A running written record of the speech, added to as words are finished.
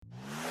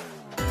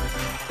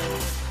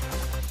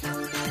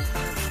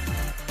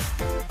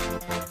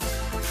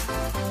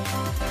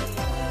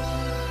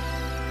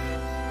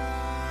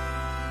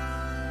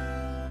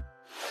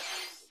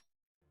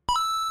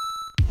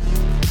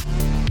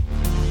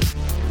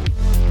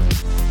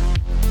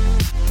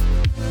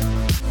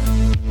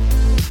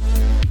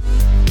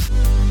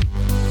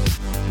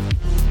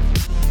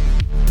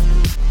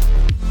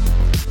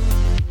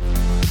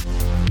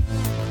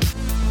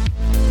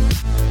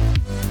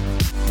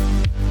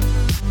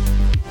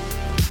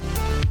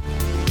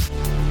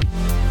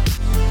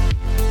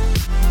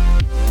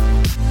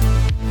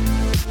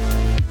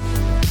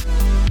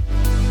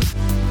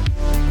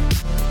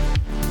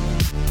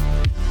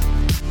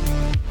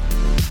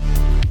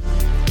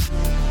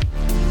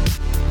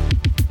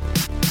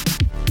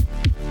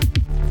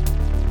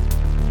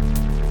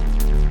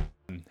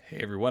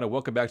everyone, and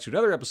welcome back to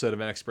another episode of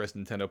NXpress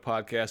Nintendo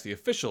Podcast, the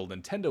official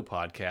Nintendo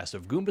podcast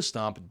of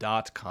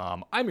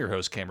GoombaStomp.com. I'm your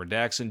host, Cameron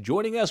Daxon.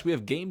 Joining us, we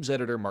have games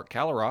editor Mark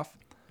Kalaroff.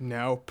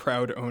 Now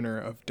proud owner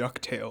of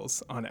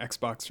DuckTales on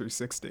Xbox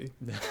 360.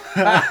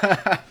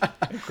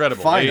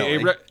 Incredible.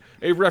 Finally.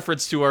 A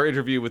reference to our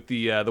interview with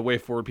the Way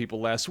Forward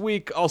people last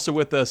week. Also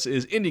with us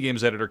is indie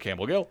games editor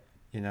Campbell Gill.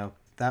 You know,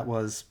 that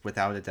was,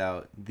 without a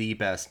doubt, the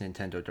best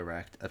Nintendo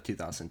Direct of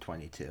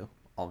 2022.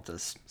 I'll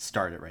just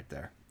start it right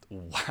there.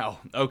 Wow.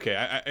 Okay.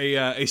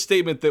 A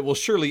statement that will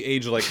surely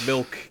age like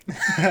milk.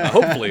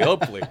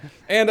 Hopefully.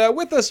 And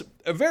with us,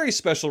 a very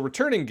special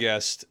returning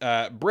guest,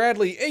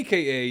 Bradley,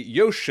 a.k.a.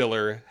 Yo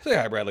Schiller. Say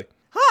hi, Bradley.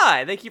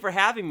 Hi, thank you for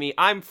having me.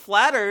 I'm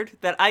flattered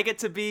that I get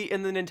to be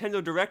in the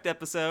Nintendo Direct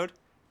episode.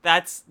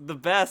 That's the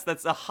best.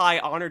 That's a high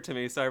honor to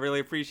me, so I really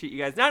appreciate you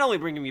guys not only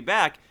bringing me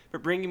back,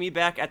 but bringing me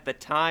back at the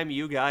time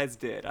you guys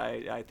did.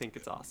 I think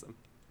it's awesome.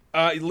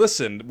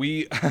 Listen,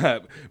 we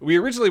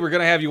originally were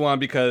gonna have you on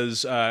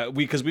because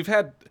we've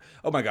had,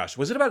 oh my gosh,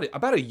 was it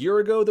about a year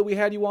ago that we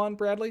had you on,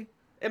 Bradley?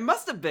 It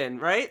must have been,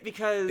 right?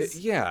 Because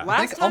yeah,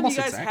 last time you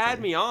guys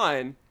had me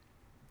on,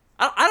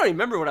 I don't even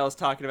remember what I was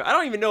talking about. I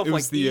don't even know if It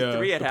was the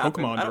E3 had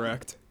happened. Pokemon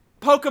Direct.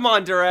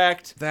 Pokemon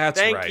Direct. That's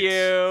Thank right.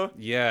 you.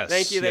 Yes.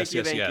 Thank you.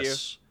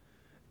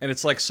 And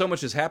it's like so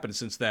much has happened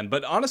since then.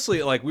 But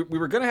honestly, like we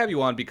were gonna have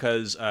you on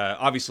because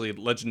obviously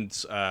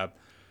Legends.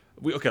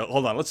 Okay,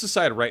 hold on. Let's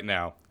decide right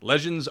now.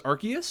 Legends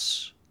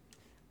Arceus?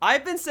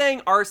 I've been saying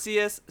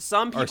Arceus.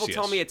 Some people Arceus.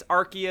 tell me it's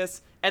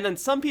Arceus, and then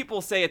some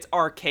people say it's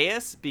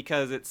Arceus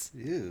because it's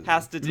Ew.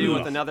 has to do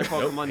with another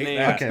Pokemon hate name.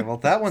 that. Okay, well,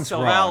 that one's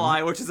wrong.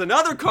 Ally, which is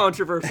another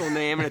controversial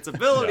name, and its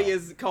ability No.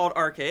 is called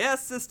RKS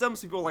System.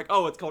 So people are like,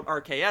 oh, it's called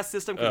RKS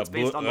System because it's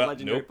based on the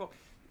legendary nope.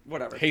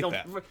 Whatever. Hate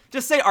that.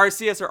 Just say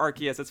Arceus or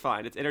Arceus. It's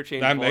fine. It's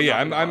interchangeable.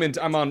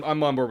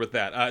 I'm on board with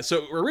that.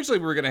 So originally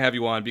we were gonna have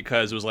you on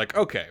because it was like,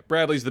 okay,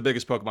 Bradley's the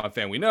biggest Pokemon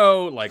fan we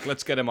know. Like,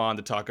 let's get him on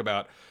to talk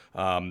about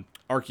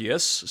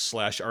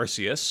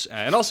Arceus/Arceus,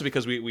 and also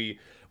because we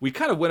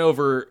kind of went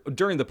over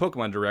during the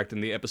Pokemon Direct in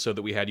the episode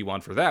that we had you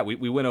on for that.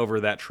 We went over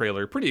that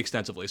trailer pretty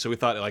extensively. So we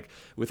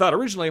thought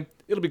originally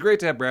it'll be great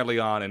to have Bradley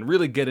on and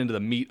really get into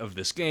the meat of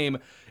this game,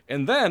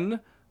 and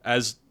then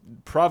as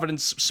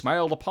Providence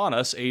smiled upon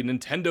us, a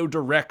Nintendo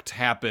Direct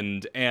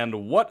happened,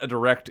 and what a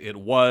Direct it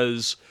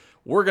was.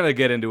 We're going to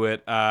get into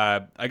it.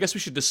 I guess we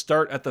should just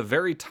start at the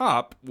very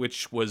top,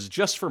 which was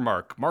just for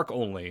Mark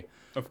only.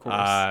 Of course.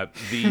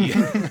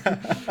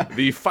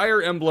 The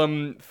Fire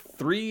Emblem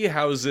Three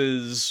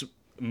Houses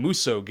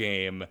Muso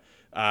game.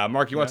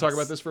 Mark, you want to talk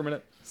about this for a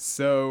minute?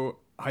 So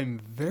I'm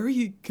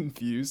very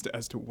confused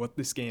as to what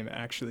this game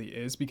actually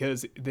is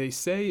because they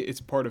say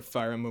it's part of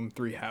Fire Emblem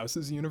Three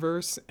Houses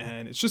universe,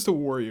 and it's just a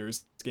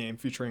Warriors game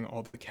featuring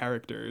all the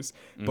characters,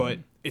 but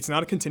it's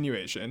not a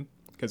continuation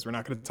because we're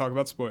not going to talk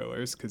about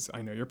spoilers because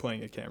I know you're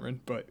playing it, Cameron,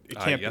 but it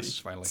can't yes, be.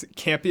 finally. It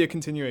can't be a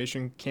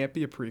continuation, can't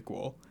be a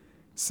prequel.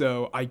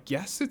 So I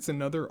guess it's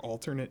another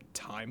alternate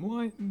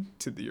timeline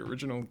to the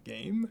original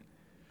game.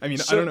 I mean,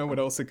 I don't know what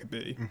else it could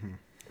be.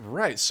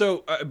 Right.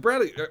 So,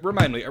 Bradley,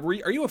 remind me,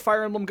 are you a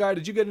Fire Emblem guy?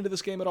 Did you get into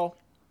this game at all?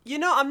 You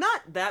know, I'm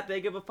not that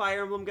big of a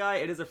Fire Emblem guy.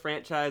 It is a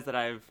franchise that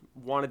I've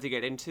wanted to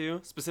get into.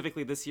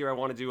 Specifically this year, I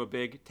want to do a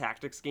big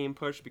tactics game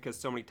push because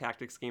so many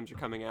tactics games are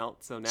coming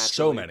out. So naturally,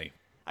 So many.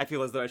 I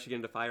feel as though I should get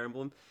into Fire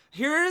Emblem.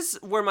 Here's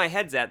where my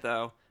head's at,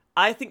 though.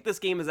 I think this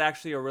game is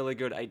actually a really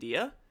good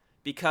idea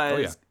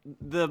because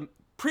the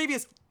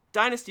previous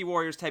Dynasty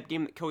Warriors type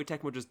game that Koei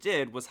Tecmo just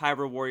did was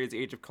Hyrule Warriors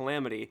Age of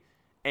Calamity.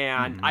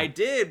 And I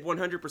did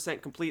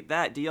 100% complete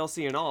that,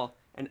 DLC and all,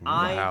 and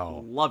I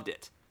loved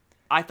it.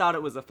 I thought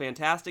it was a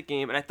fantastic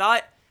game, and I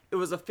thought it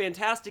was a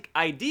fantastic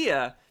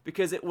idea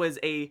because it was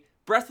a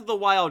Breath of the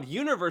Wild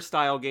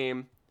universe-style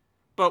game,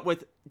 but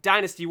with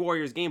Dynasty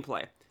Warriors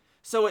gameplay.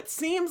 So it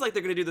seems like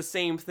they're going to do the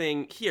same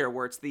thing here,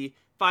 where it's the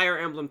Fire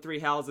Emblem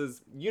Three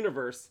Houses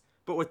universe,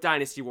 but with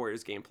Dynasty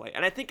Warriors gameplay.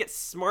 And I think it's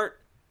smart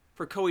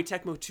for Koei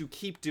Tecmo to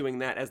keep doing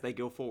that as they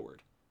go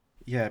forward.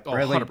 Yeah,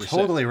 Bradley, 100%.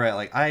 totally right.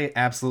 Like, I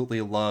absolutely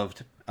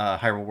loved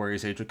Hyrule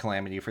Warriors Age of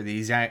Calamity for the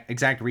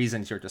exact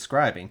reasons you're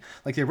describing.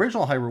 Like, the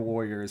original Hyrule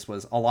Warriors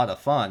was a lot of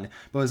fun,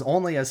 but it was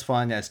only as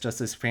fun as just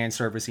this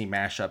fan-servicey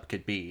mashup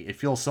could be. It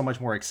feels so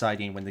much more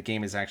exciting when the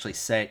game is actually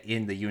set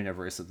in the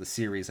universe of the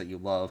series that you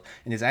love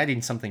and is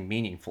adding something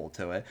meaningful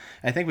to it.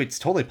 I think it's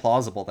totally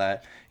plausible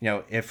that, you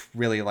know, if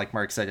really, like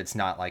Mark said, it's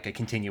not like a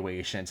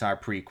continuation, it's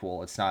not a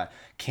prequel, it's not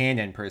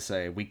canon per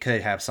se, we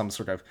could have some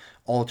sort of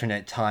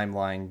alternate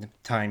timeline,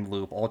 time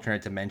loop,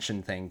 alternate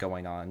dimension thing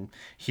going on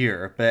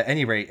here. But at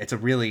any rate, it's a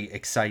really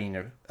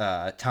exciting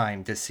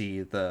time to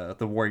see the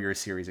Warrior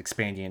series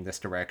expanding in this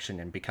direction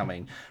and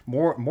becoming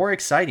more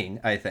exciting,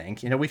 I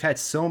think. You know, we've had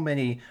so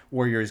many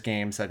Warriors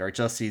games that are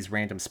just these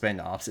random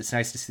spin-offs. It's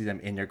nice to see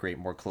them integrate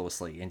more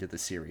closely into the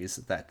series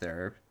that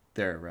they're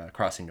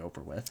crossing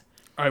over with.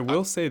 I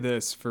will say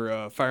this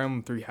for Fire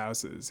Emblem Three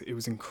Houses. It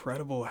was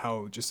incredible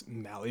how just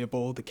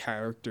malleable the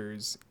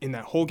characters in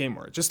that whole game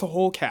were. Just the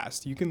whole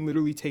cast. You can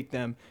literally take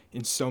them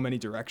in so many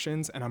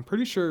directions. And I'm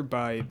pretty sure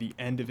by the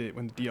end of it,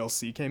 when the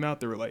DLC came out,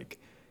 there were like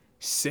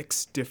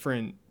 6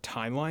 different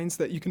timelines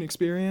that you can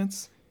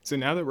experience. So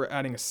now that we're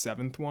adding a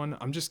 7th one,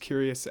 I'm just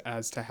curious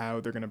as to how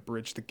they're going to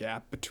bridge the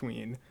gap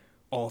between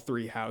all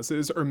 3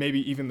 houses, or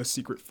maybe even the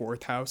secret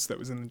 4th house that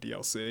was in the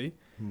DLC.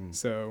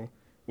 So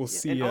we'll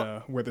see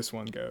where this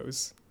one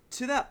goes.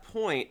 To that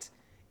point,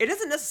 it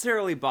doesn't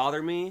necessarily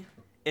bother me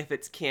if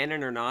it's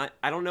canon or not.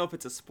 I don't know if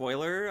it's a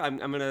spoiler. I'm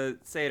going to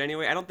say it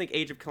anyway. I don't think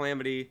Age of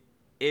Calamity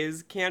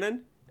is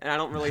canon, and I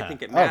don't really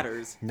think it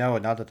matters. No,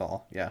 not at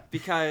all. Yeah.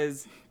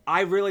 Because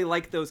I really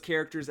like those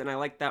characters, and I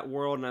like that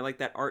world, and I like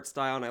that art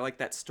style, and I like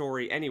that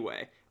story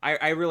anyway.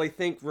 I really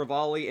think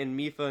Rivali and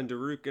Mifa and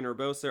Daruk and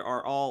Urbosa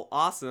are all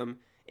awesome,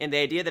 and the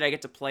idea that I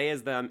get to play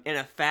as them in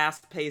a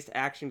fast-paced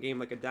action game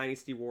like a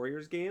Dynasty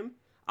Warriors game,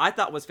 I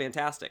thought was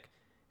fantastic.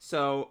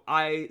 So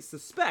I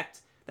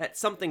suspect that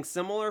something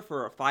similar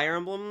for a Fire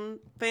Emblem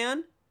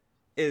fan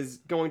is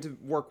going to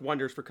work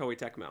wonders for Koei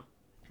Tecmo.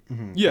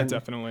 Mm-hmm. Yeah,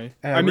 definitely.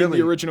 I mean,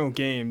 the original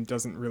game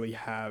doesn't really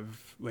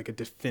have like a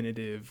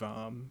definitive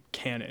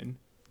canon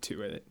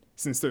to it,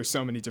 since there's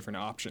so many different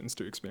options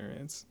to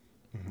experience.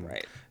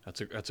 Right.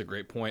 That's a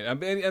great point.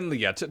 And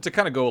yeah, to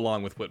kind of go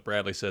along with what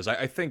Bradley says,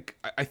 I think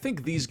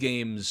these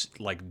games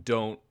like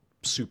don't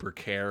super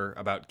care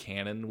about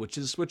canon, which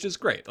is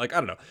great. Like, I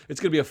don't know, it's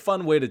gonna be a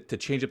fun way to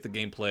change up the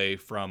gameplay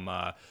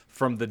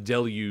from the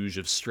deluge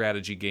of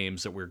strategy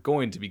games that we're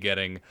going to be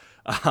getting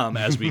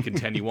as we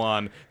continue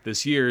on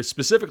this year.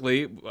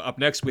 Specifically, up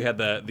next we had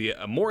the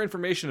more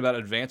information about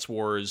Advance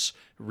Wars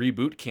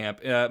Reboot Camp.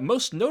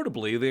 Most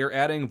notably, they are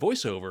adding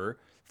voiceover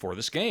for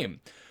this game.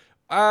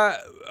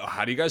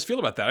 How do you guys feel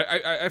about that?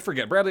 I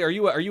forget. Bradley, are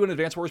you an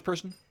Advance Wars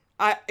person?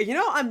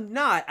 I'm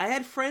not. I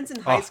had friends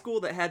in high school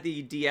that had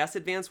the DS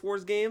Advance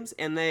Wars games,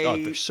 and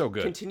they're so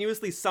good.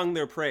 Continuously sung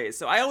their praise.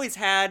 So I always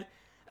had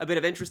a bit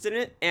of interest in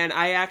it, and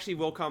I actually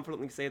will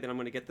confidently say that I'm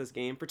going to get this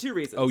game for 2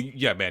 reasons. Oh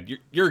yeah, man,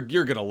 you're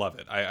gonna love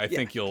it. I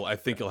think you'll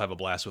have a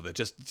blast with it.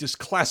 Just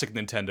classic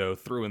Nintendo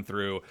through and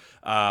through.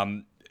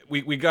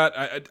 We got,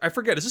 I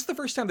forget, is this the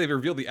first time they've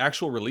revealed the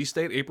actual release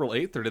date, April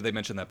 8th, or did they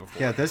mention that before?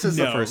 Yeah, this is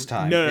the first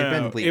time.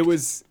 No, it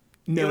was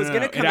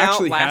going to come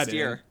out last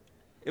year.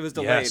 It was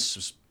delayed.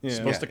 Yes,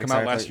 supposed to come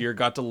out last year,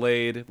 got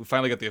delayed. We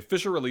finally got the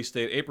official release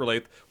date, April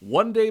 8th,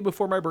 one day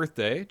before my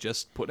birthday,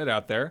 just putting it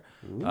out there.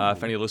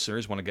 If any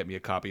listeners want to get me a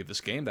copy of this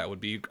game, that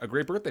would be a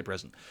great birthday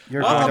present.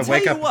 I'll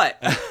tell you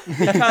what,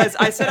 because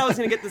I said I was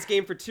going to get this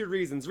game for 2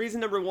 reasons. Reason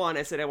number 1,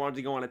 I said I wanted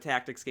to go on a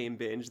tactics game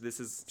binge.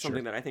 This is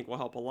something that I think will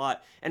help a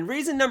lot. And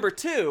reason number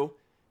 2,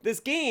 this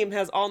game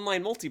has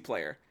online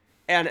multiplayer.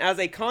 And as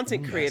a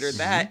content creator,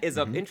 that is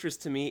of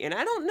interest to me. And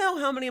I don't know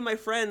how many of my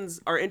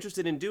friends are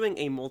interested in doing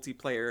a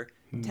multiplayer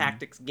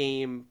tactics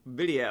game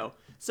video.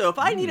 So if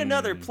I need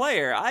another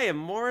player, I am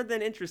more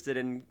than interested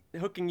in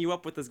hooking you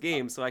up with this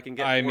game so I can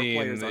get more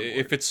players on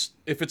board.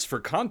 If it's for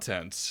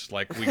content,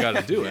 like, we got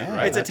to do it,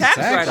 right? It's a tax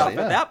write-off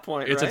at that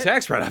point, It's a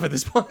tax write-off at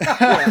this point.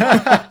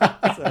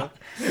 So,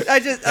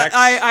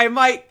 I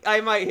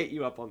might hit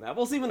you up on that.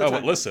 We'll see when the time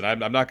comes. Listen,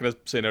 I'm not going to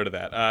say no to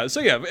that. So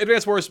yeah,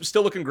 Advance Wars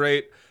still looking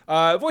great.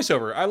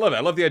 Voiceover, I love it.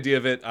 I love the idea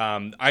of it.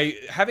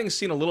 Having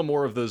seen a little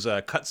more of those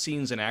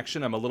cutscenes in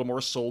action, I'm a little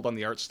more sold on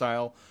the art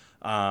style.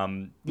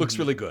 Looks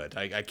really good.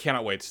 I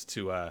cannot wait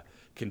to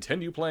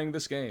continue playing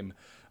this game.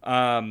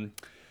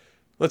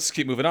 Let's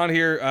keep moving on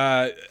here.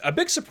 A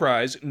big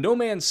surprise, No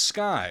Man's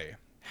Sky.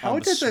 How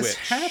did this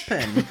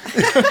happen?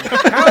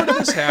 How did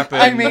this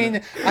happen? I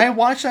mean, I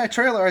watched that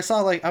trailer. I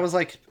saw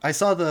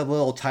the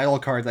little title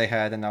card they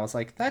had, and I was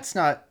like, that's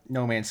not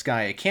No Man's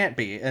Sky. It can't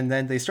be. And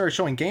then they started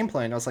showing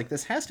gameplay, and I was like,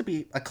 this has to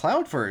be a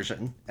cloud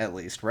version, at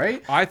least,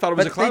 right? I thought it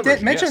was a cloud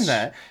version. They didn't mention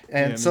that.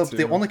 And so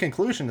the only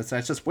conclusion is that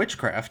it's just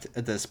witchcraft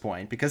at this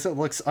point, because it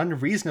looks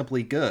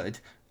unreasonably good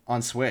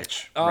on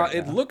Switch.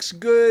 It looks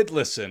good.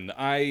 Listen,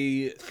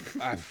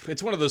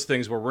 it's one of those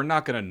things where we're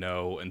not going to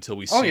know until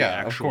we see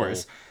actual... of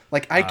course.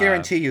 Like, I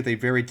guarantee you they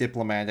very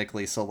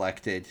diplomatically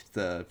selected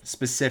the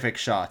specific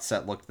shots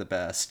that look the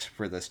best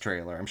for this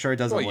trailer. I'm sure it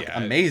doesn't look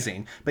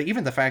amazing, but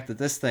even the fact that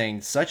this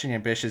thing, such an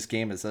ambitious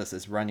game as this,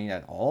 is running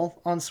at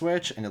all on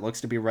Switch, and it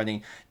looks to be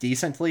running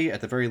decently, at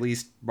the very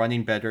least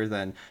running better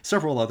than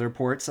several other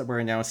ports that were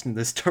announced in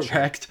this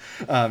direct,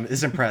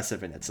 is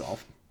impressive in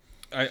itself.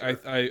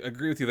 I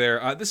agree with you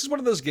there. This is one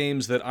of those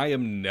games that I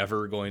am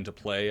never going to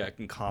play, I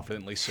can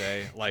confidently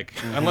say. Like,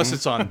 unless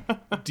it's on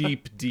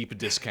deep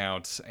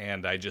discount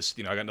and I just,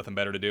 I got nothing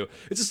better to do.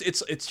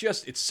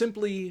 It's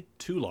simply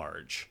too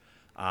large.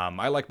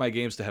 I like my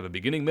games to have a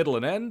beginning, middle,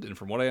 and end, and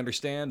from what I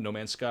understand, No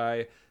Man's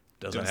Sky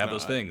doesn't have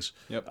those things.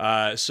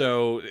 Yep.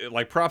 So,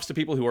 like, props to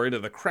people who are into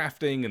the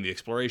crafting and the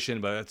exploration,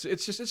 but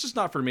it's just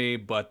not for me.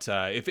 But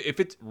if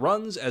it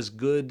runs as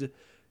good...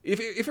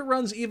 If it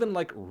runs even,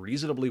 like,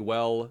 reasonably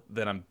well,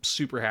 then I'm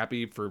super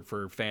happy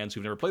for fans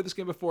who've never played this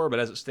game before, but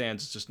as it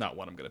stands, it's just not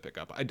one I'm going to pick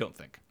up, I don't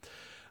think.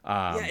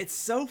 Yeah, it's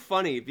so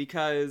funny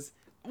because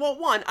Well,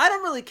 one, I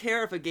don't really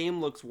care if a game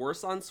looks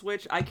worse on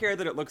Switch. I care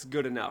that it looks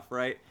good enough,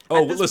 right?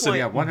 Oh, At this listen, point-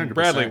 Yeah, 100%.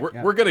 Bradley,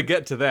 yeah. we're gonna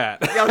get to that.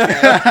 Yeah,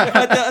 okay.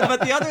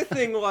 But the other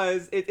thing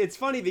was, it's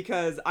funny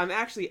because I'm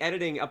actually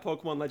editing a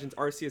Pokemon Legends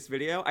Arceus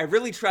video. I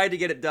really tried to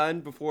get it done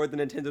before the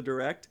Nintendo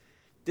Direct.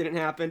 Didn't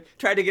happen.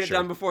 Tried to get it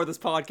done before this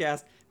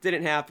podcast.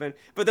 Didn't happen.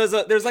 But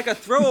there's like a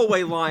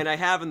throwaway line I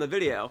have in the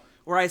video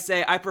where I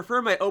say I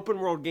prefer my open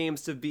world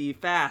games to be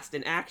fast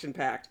and action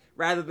packed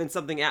rather than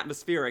something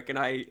atmospheric, and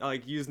I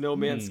like use No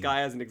Man's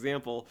Sky as an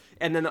example.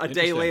 And then a day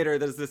Interesting. later,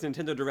 there's this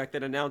Nintendo Direct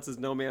that announces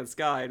No Man's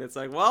Sky, and it's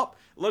like, well,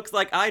 looks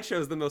like I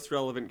chose the most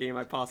relevant game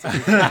I possibly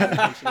could.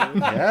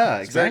 Yeah,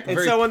 exactly.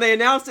 And so when they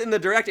announced it in the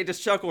Direct, I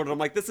just chuckled, and I'm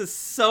like, this is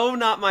so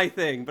not my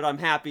thing, but I'm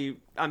happy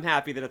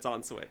that it's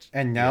on Switch.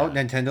 And now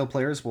Nintendo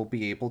players will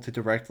be able to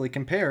directly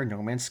compare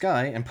No Man's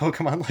Sky and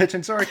Pokemon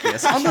Legends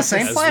Arceus on the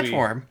same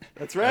platform.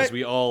 That's right. As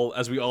we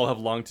all have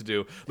longed to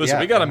do. Listen,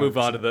 Yeah, we got to move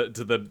on to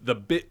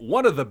the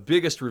one of the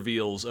biggest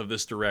reveals of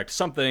this Direct.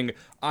 Something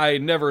I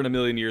never in a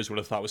million years would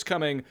have thought was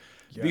coming.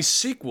 The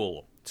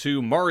sequel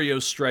to Mario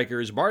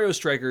Strikers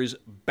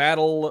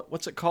Battle.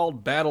 What's it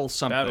called? Battle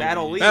something.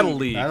 Battle League. Battle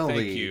League. Battle Thank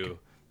League. you.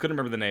 Couldn't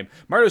remember the name.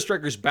 Mario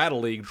Strikers Battle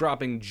League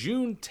dropping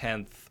June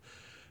 10th.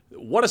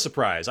 What a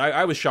surprise!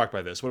 I was shocked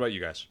by this. What about you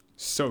guys?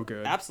 So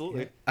good.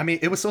 Absolutely. I mean,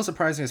 it was so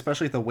surprising,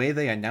 especially the way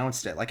they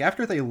announced it. Like,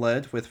 after they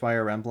led with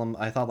Fire Emblem,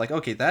 I thought, like,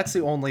 okay, that's the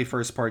only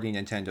first-party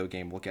Nintendo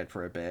game we'll get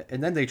for a bit.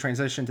 And then they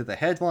transitioned to the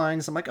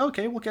headlines. I'm like,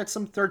 okay, we'll get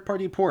some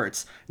third-party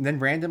ports. And then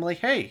randomly,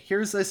 hey,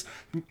 here's this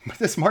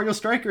Mario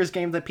Strikers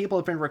game that people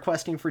have been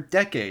requesting for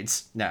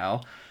decades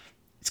now.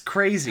 It's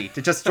crazy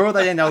to just throw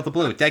that in out of the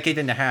blue. Decade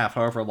and a half,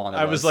 however long it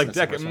was. I was like, since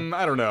the first one.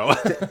 I don't know.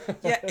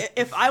 Yeah,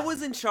 if I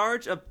was in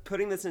charge of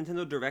putting this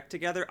Nintendo Direct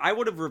together, I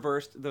would have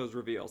reversed those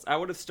reveals. I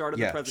would have started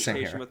Yeah, the same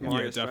presentation here. with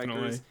Mario Yeah,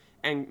 definitely. Strikers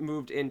and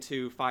moved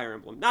into Fire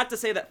Emblem. Not to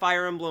say that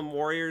Fire Emblem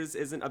Warriors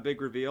isn't a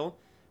big reveal,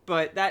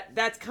 but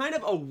that's kind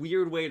of a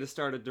weird way to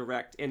start a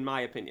Direct, in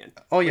my opinion.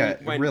 Oh, yeah,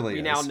 it when really we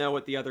is. now know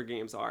what the other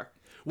games are.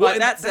 Well, But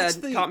and that that's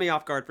said, the- caught me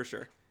off guard for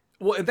sure.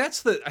 Well, and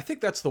I think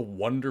that's the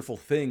wonderful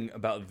thing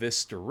about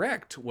this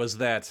Direct was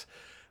that,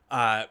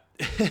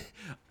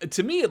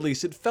 to me at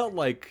least, it felt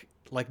like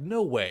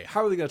no way.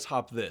 How are they going to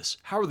top this?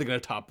 How are they going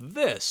to top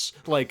this?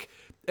 Like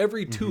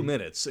every 2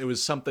 minutes, it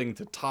was something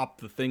to top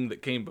the thing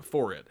that came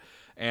before it,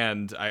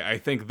 and I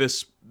think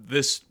this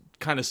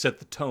kind of set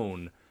the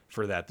tone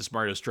for that. This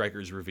Mario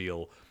Strikers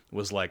reveal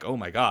was like, oh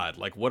my god,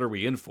 like what are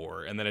we in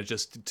for? And then it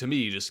just, to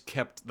me, just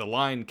kept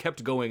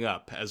going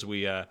up as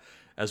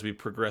we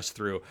progressed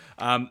through.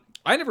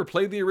 I never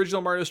played the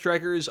original Mario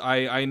Strikers.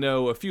 I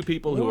know a few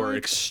people who are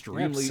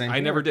extremely... Yeah, same I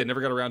never here. did, never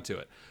got around to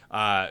it.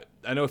 I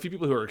know a few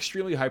people who are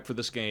extremely hyped for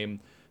this game,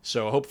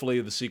 so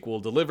hopefully the sequel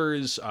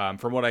delivers.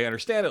 From what I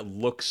understand, it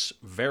looks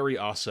very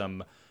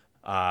awesome.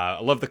 I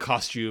love the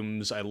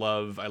costumes. I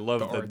love the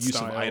art use of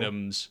style.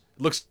 items.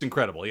 It looks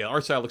incredible. Yeah,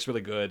 art style looks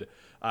really good.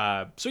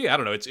 So yeah, I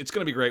don't know. It's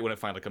going to be great when it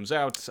finally comes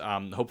out.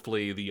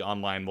 Hopefully the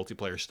online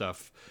multiplayer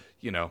stuff,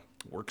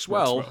 works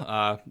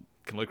well.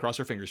 Can really cross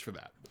our fingers for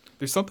that.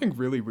 There's something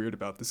really weird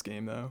about this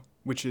game, though,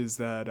 which is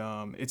that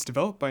it's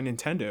developed by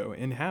Nintendo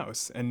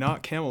in-house and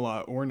not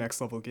Camelot or Next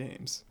Level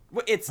Games.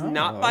 Wait, it's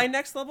not by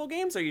Next Level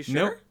Games? Are you sure?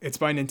 Nope, it's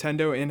by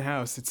Nintendo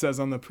in-house. It says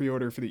on the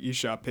pre-order for the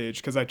eShop page,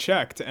 because I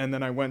checked, and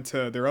then I went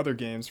to their other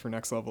games for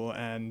Next Level,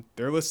 and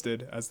they're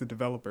listed as the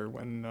developer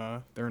when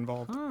they're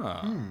involved.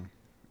 Then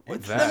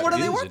what are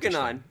they working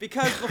on?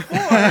 Because before,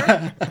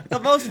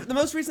 the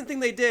most recent thing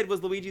they did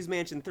was Luigi's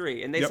Mansion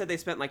 3, and they Yep. said they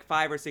spent like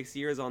 5 or 6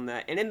 years on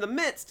that. And in the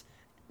midst,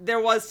 there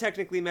was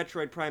technically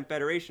Metroid Prime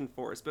Federation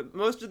Force, but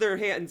most of their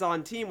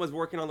hands-on team was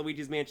working on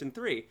Luigi's Mansion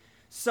 3.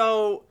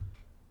 So,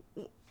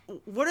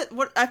 what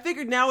I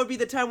figured now would be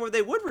the time where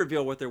they would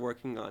reveal what they're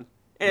working on.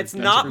 And it's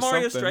not for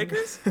Mario something.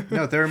 Strikers?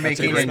 No, they're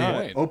making great an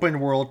point. open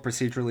world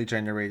procedurally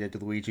generated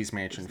Luigi's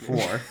Mansion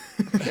 4.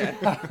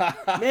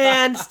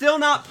 Man, still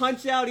not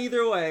Punch Out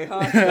either way,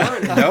 huh?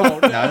 Darn it. No,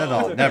 not at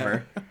all.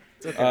 Never.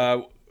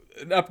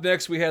 Up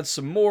next, we had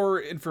some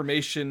more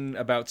information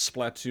about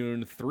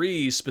Splatoon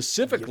 3,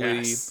 specifically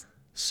Yes.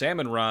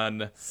 Salmon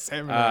Run.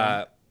 Salmon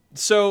Run.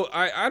 So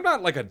I'm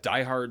not like a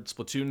diehard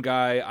Splatoon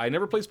guy. I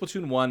never played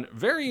Splatoon 1.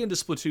 Very into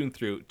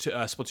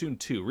Splatoon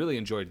 2. Really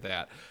enjoyed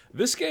that.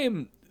 This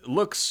game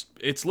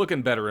it's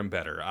looking better and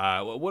better.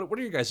 What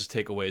are your guys'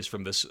 takeaways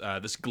from this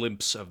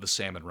glimpse of the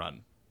Salmon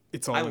Run?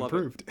 It's all I love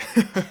improved.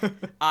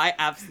 I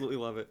absolutely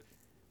love it.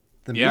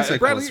 The Yeah, music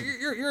Bradley, was...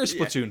 you're a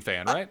Splatoon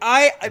fan, right?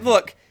 I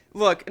look.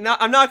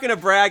 I'm not gonna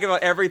brag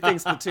about everything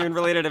Splatoon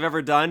related I've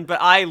ever done,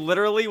 but I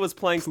literally was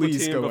playing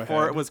Please Splatoon go before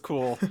ahead. it was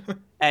cool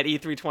at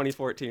E3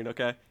 2014.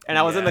 Okay, and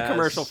I was in the Yes.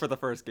 commercial for the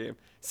first game,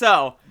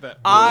 so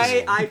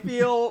I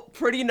feel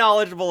pretty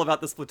knowledgeable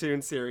about the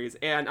Splatoon series,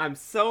 and I'm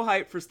so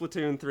hyped for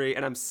Splatoon 3,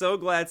 and I'm so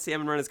glad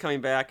Salmon Run is coming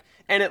back,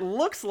 and it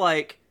looks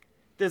like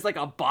there's like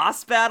a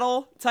boss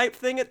battle type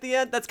thing at the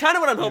end. That's kind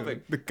of what I'm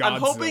hoping. I'm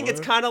hoping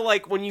it's kind of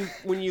like when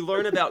you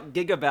learn about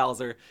Giga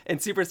Bowser in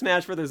Super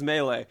Smash Bros.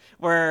 Melee,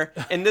 where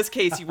in this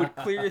case you would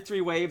clear your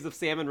 3 waves of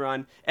Salmon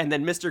Run, and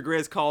then Mr.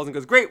 Grizz calls and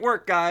goes, "Great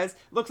work, guys!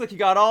 Looks like you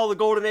got all the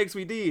golden eggs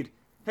we need.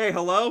 Hey,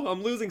 hello?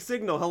 I'm losing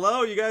signal.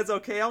 Hello? You guys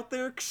okay out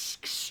there?"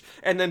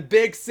 And then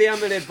big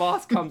Salmonid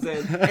boss comes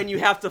in, and you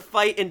have to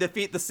fight and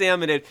defeat the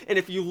Salmonid, and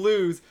if you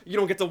lose, you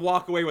don't get to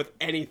walk away with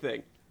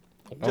anything.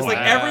 Just like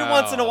every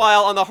once in a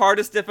while on the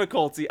hardest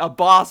difficulty, a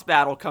boss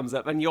battle comes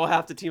up, and you'll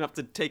have to team up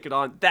to take it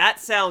on.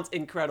 That sounds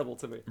incredible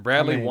to me.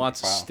 Bradley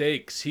wants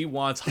stakes. He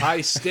wants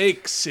high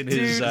stakes in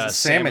his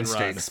salmon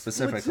steaks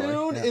specifically.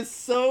 Splatoon is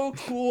so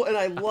cool, and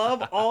I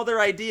love all their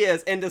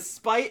ideas. And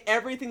despite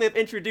everything they've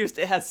introduced,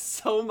 it has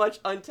so much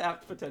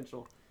untapped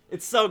potential.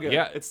 It's so good.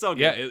 Yeah, it's so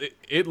good. Yeah,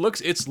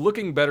 it's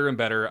looking better and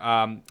better.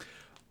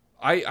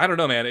 I don't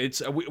know, man.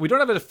 We don't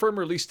have a firm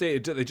release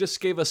date. They just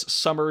gave us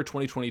summer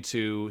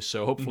 2022,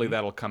 so hopefully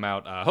that'll come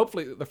out.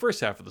 Hopefully the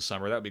first half of the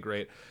summer. That'd be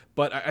great.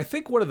 But I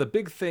think one of the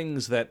big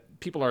things that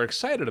people are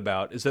excited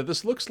about is that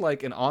this looks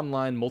like an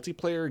online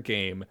multiplayer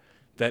game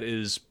that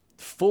is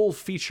full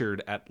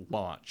featured at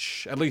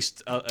launch. At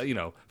least,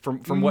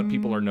 from what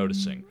people are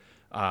noticing.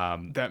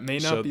 That may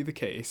not be the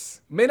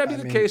case. May not be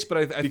the case, but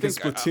I because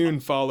think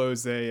Splatoon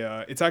follows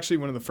it's actually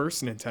one of the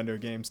first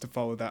Nintendo games to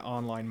follow that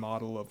online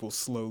model of we'll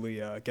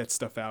slowly get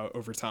stuff out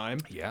over time.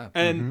 Yeah.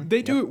 And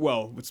they do it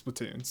well with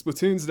Splatoon.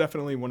 Splatoon's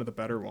definitely one of the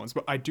better ones,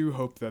 but I do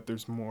hope that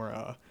there's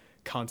more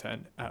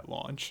content at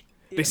launch.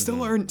 They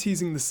still aren't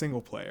teasing the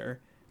single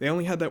player. They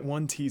only had that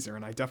one teaser,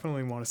 and I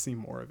definitely want to see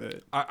more of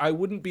it. I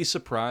wouldn't be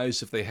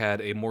surprised if they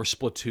had a more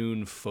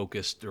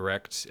Splatoon-focused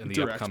direct in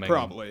the upcoming.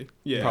 Probably,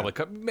 yeah.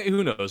 Probably.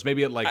 Who knows?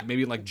 Maybe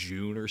in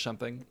June or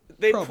something.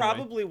 They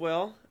probably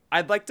will.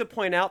 I'd like to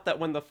point out that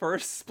when the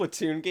first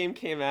Splatoon game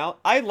came out,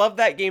 I love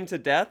that game to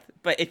death.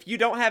 But if you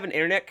don't have an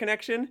internet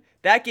connection,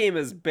 that game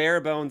is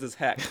bare bones as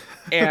heck.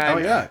 And oh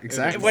yeah,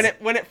 exactly.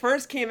 When it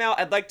first came out,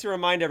 I'd like to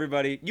remind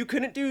everybody you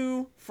couldn't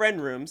do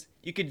friend rooms.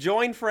 You could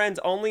join friends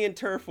only in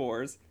turf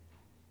wars.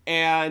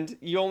 And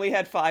you only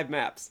had 5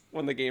 maps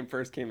when the game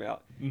first came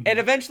out. It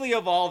eventually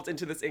evolved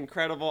into this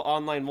incredible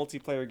online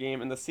multiplayer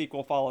game, and the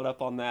sequel followed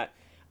up on that.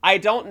 I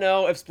don't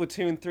know if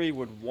Splatoon 3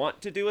 would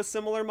want to do a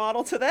similar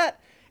model to that.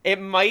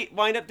 It might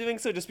wind up doing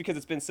so just because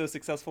it's been so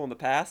successful in the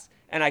past,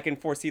 and I can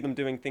foresee them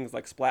doing things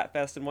like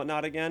Splatfest and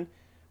whatnot again.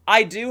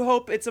 I do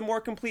hope it's a more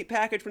complete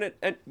package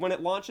when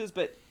it launches,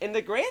 but in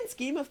the grand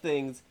scheme of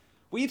things,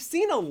 we've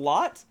seen a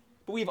lot,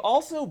 but we've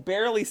also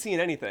barely seen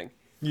anything.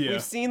 Yeah,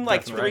 we've seen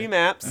like 3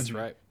 maps. That's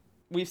right.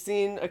 We've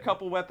seen a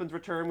couple weapons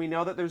return. We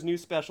know that there's new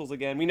specials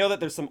again. We know that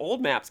there's some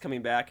old maps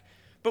coming back.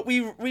 But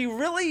we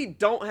really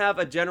don't have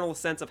a general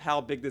sense of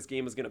how big this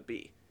game is going to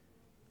be.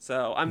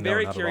 So I'm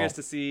very curious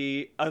to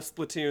see a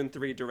Splatoon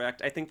 3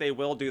 Direct. I think they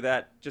will do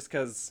that just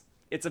because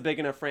it's a big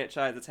enough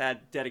franchise that's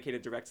had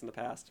dedicated Directs in the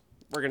past.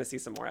 We're going to see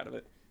some more out of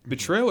it. The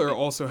trailer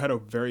also had a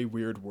very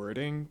weird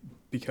wording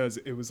because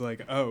it was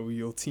like, oh,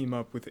 you'll team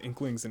up with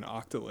Inklings and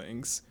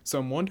Octolings. So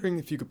I'm wondering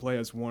if you could play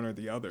as one or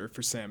the other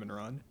for Salmon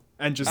Run.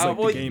 And just the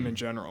game in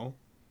general.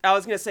 I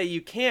was going to say you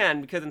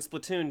can, because in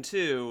Splatoon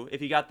 2,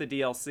 if you got the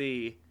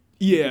DLC,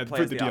 yeah,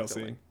 for the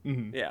DLC.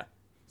 Mm-hmm. Yeah.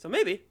 So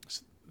maybe.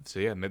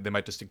 So yeah, maybe they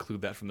might just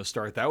include that from the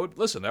start. That would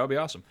be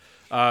awesome.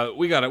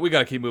 We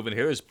gotta keep moving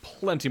here. There's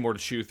plenty more to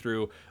chew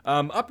through.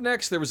 Up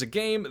next, there was a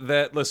game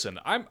that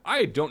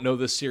I don't know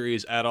this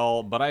series at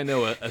all, but I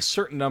know a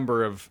certain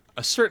number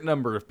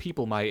of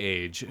people my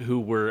age who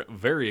were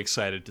very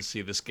excited to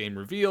see this game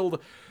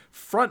revealed.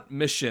 Front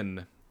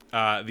Mission.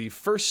 The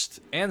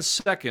first and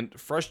second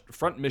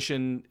Front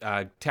Mission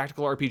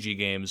tactical RPG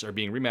games are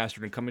being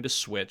remastered and coming to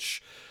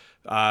Switch.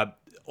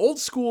 Old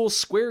school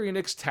Square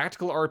Enix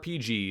tactical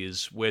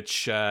RPGs,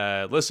 which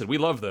listen, we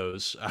love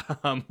those.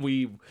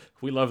 We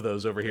love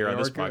those over here on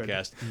this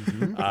podcast.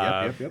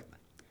 Mm-hmm. Yep.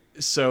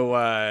 So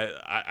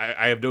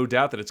I have no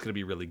doubt that it's going to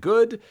be really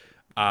good.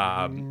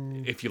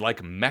 If you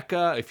like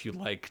mecha, if you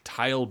like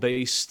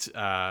tile-based,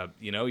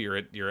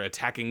 you're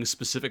attacking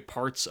specific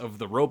parts of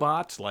the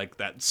robot, like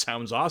that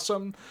sounds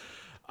awesome.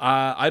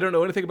 I don't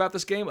know anything about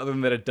this game other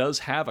than that it does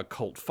have a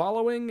cult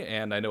following,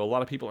 and I know a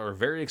lot of people are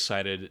very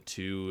excited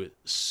to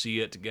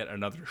see it get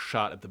another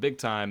shot at the big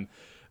time.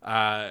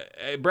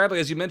 Bradley,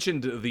 as you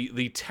mentioned,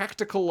 the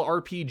tactical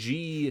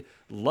RPG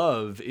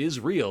love is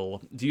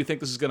real. Do you think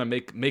this is going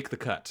to make the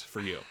cut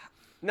for you?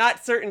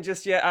 Not certain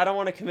just yet. I don't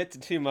want to commit to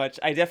too much.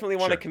 I definitely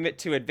want to commit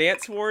to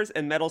Advance Wars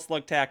and Metal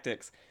Slug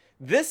Tactics.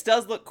 This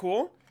does look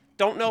cool.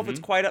 Don't know if it's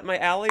quite up my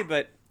alley,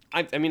 but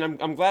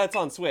I'm glad it's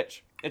on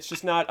Switch. It's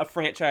just not a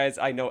franchise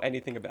I know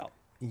anything about.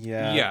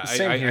 Yeah,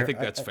 I think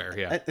that's fair.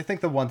 Yeah, I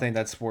think the one thing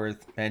that's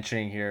worth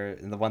mentioning here,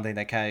 and the one thing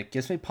that kind of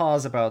gives me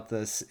pause about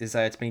this, is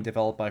that it's being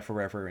developed by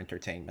Forever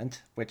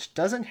Entertainment, which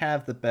doesn't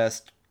have the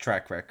best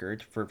track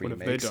record for What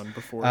remakes. have they done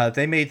before?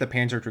 They made the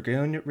Panzer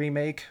Dragoon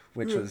remake,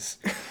 which was,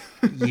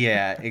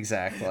 yeah,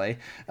 exactly.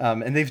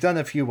 And they've done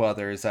a few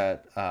others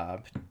that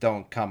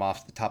don't come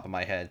off the top of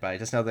my head, but I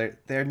just know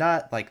they're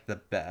not like the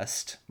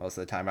best most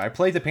of the time. I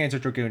played the Panzer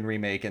Dragoon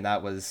remake, and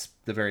that was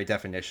the very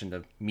definition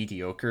of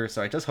mediocre.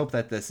 So I just hope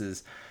that this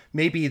is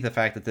maybe the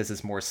fact that this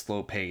is more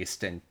slow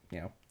paced and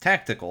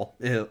tactical.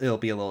 It'll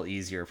be a little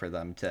easier for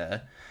them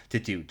to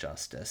do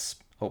justice.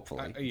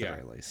 Hopefully, at the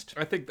very least.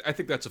 I think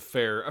that's a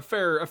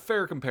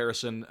fair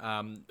comparison.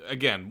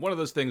 Again, one of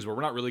those things where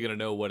we're not really going to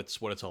know what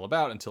it's all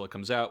about until it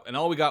comes out, and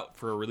all we got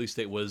for a release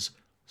date was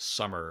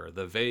summer,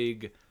 the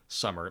vague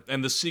summer,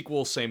 and the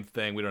sequel, same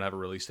thing. We don't have a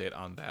release date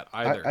on that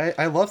either.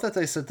 I love that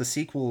they said the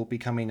sequel will be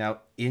coming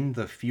out in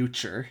the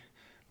future,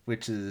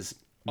 which is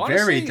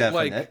Honestly, very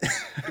definite.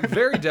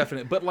 Very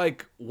definite. But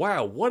like,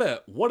 wow, what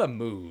a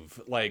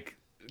move! Like,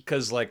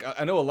 because like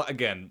I know a lot.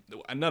 Again,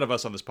 none of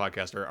us on this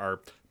podcast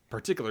are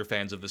particular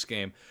fans of this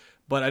game,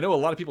 but I know a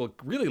lot of people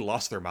really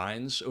lost their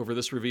minds over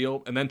this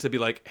reveal, and then to be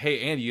like, hey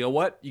Andy, you know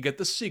what, you get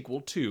the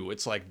sequel too.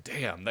 It's like,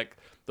 damn, like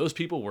those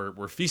people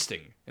were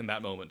feasting in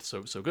that moment,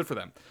 so good for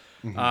them.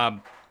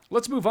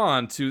 Let's move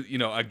on to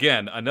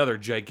again, another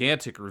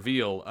gigantic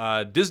reveal.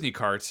 Disney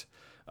Kart.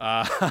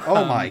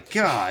 Oh my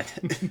god.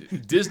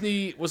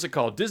 Disney, what's it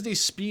called? Disney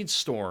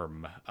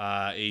Speedstorm.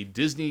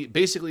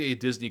 Basically a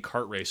Disney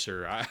kart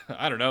racer.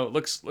 I don't know. It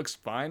looks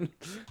fine.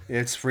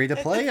 It's free to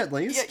play at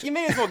least. Yeah, you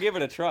may as well give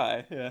it a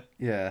try. Yeah.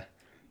 Yeah.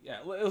 Yeah,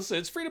 listen,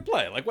 it's free to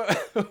play. Like,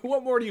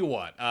 what more do you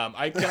want?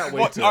 I cannot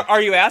wait to... Are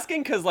you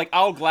asking? Because, like,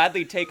 I'll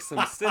gladly take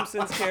some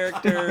Simpsons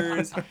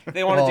characters. If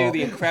they want to do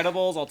The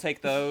Incredibles, I'll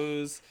take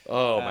those.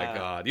 Oh, my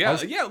God.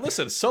 Yeah,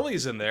 listen,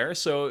 Sully's in there,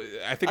 so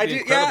I think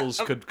The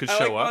Incredibles could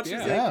show up.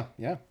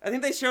 Yeah. I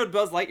think they showed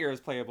Buzz Lightyear as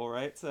playable,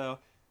 right? So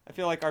I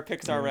feel like our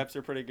Pixar reps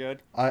are pretty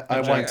good.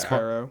 I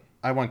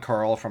want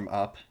Carl from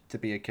Up to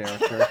be a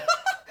character.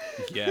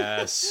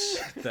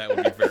 Yes, that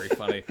would be very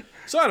funny.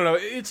 So I don't know.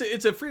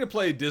 It's a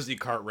free-to-play Disney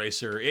kart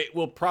racer. It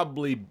will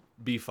probably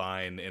be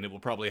fine, and it will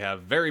probably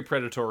have very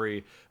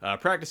predatory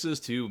practices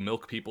to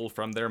milk people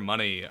from their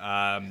money.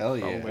 Hell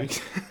yeah.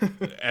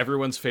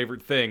 Everyone's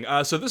favorite thing.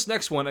 So this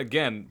next one,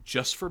 again,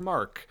 just for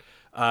Mark,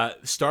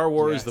 Star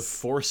Wars The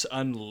Force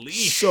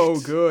Unleashed. So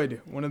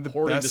good. One of the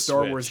Ported best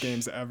Star Switch. Wars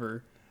games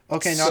ever.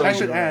 Okay, now I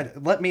should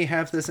add, let me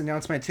have this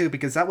announcement too,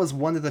 because that was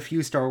one of the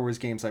few Star Wars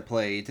games I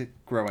played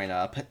growing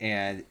up,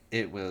 and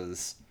it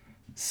was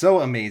so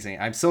amazing.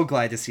 I'm so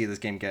glad to see this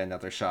game get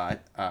another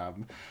shot.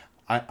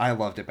 I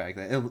loved it back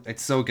then.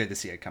 It's so good to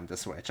see it come to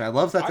Switch. I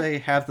love that they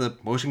have the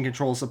motion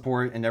control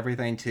support and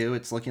everything too.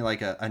 It's looking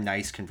like a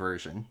nice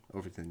conversion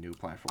over to the new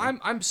platform.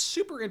 I'm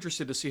super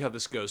interested to see how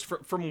this goes.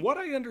 From what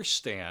I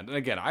understand, and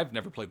again, I've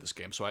never played this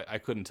game, so I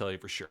couldn't tell you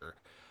for sure.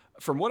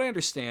 From what I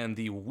understand,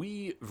 the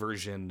Wii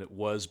version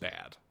was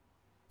bad.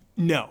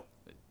 No.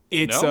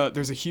 It's No?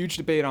 There's a huge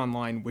debate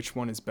online which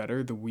one is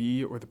better, the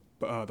Wii or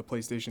the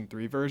PlayStation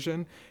 3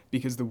 version,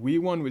 because the Wii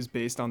one was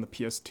based on the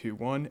PS2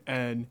 one,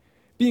 and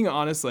being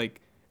honest, like,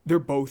 they're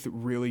both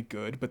really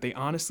good, but they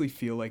honestly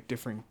feel like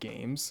different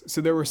games. So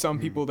there were some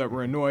people that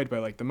were annoyed by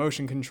like the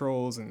motion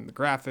controls and the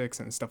graphics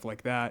and stuff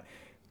like that,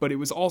 but it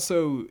was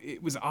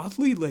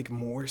oddly like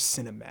more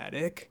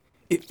cinematic.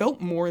 It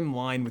felt more in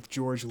line with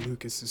George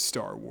Lucas's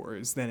Star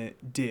Wars than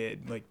it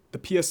did. Like, the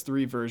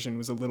PS3 version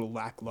was a little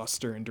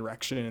lackluster in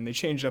direction, and they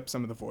changed up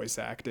some of the voice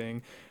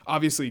acting.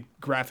 Obviously,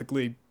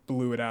 graphically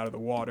blew it out of the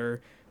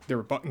water. There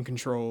were button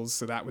controls,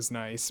 so that was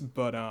nice.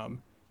 But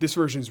this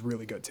version is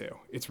really good, too.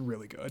 It's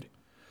really good.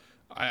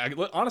 I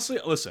honestly,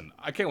 listen,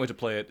 I can't wait to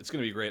play it. It's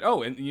going to be great.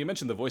 Oh, and you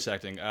mentioned the voice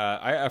acting.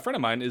 A friend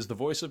of mine is the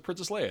voice of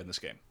Princess Leia in this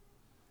game.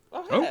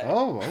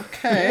 Oh,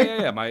 okay.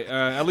 Yeah. My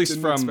at least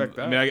Didn't from. expect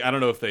that. I mean, I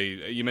don't know if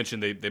you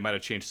mentioned they might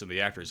have changed some of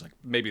the actors. Like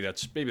maybe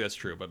that's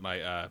true. But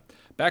my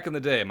back in the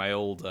day, my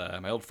old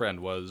friend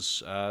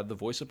was the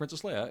voice of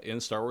Princess Leia in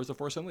Star Wars: The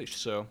Force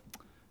Unleashed. So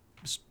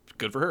it's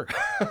good for her.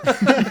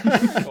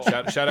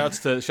 Shout outs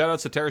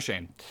to Tara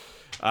Shane.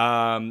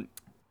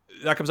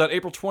 That comes out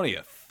April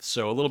 20th.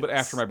 So a little bit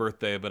after my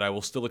birthday, but I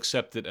will still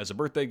accept it as a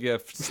birthday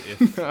gift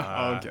if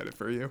I'll get it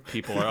for you.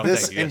 people are.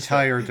 This thank you, yes.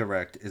 entire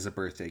direct is a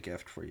birthday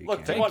gift for you.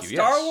 Look, do Cam. you want you,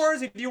 Star yes.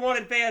 Wars or do you want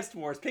Advanced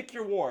Wars? Pick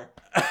your war.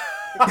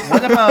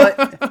 What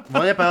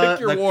about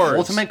your the wars.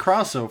 ultimate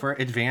crossover,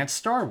 Advanced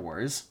Star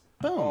Wars?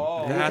 Boom.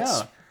 There you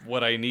That's go.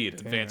 what I need.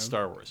 Advanced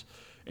Star Wars.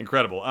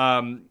 Incredible.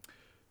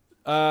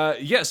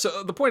 Yeah,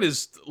 so the point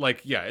is, like,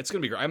 yeah, it's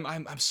gonna be great.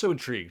 I'm so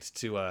intrigued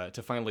to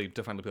finally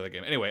play that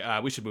game. Anyway,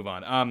 we should move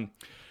on.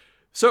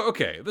 So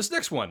okay, this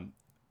next one,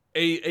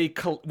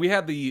 we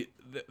had the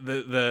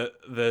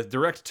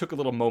direct took a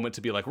little moment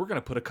to be like, we're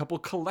gonna put a couple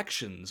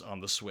collections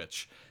on the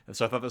Switch, and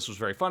so I thought this was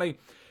very funny.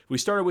 We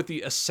started with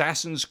the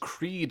Assassin's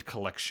Creed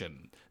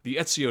collection, the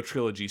Ezio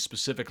trilogy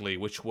specifically,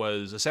 which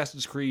was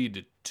Assassin's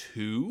Creed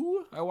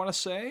 2, I want to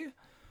say,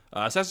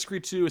 Assassin's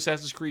Creed 2,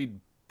 Assassin's Creed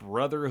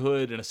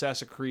Brotherhood, and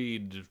Assassin's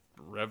Creed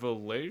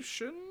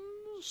Revelations.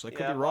 I could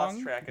be wrong. I've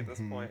lost track at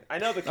this point. I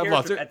know the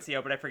lost character it.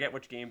 Ezio, but I forget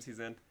which games he's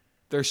in.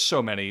 There's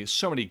so many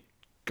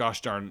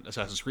gosh darn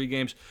Assassin's Creed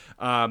games.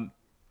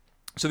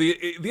 So the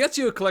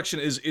Ezio collection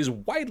is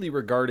widely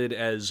regarded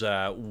as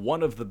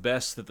one of the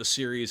best that the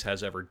series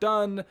has ever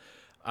done.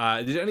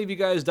 Did any of you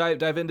guys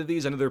dive into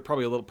these? I know they're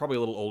probably a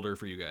little older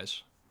for you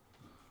guys.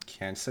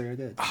 Can't say I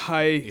did.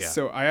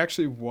 So I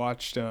actually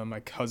watched my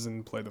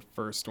cousin play the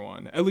first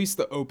one, at least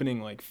the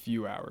opening like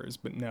few hours.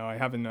 But no, I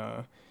haven't.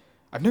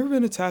 I've never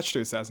been attached to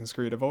Assassin's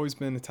Creed. I've always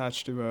been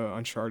attached to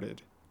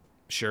Uncharted.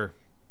 Sure.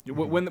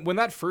 When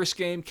that first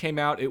game came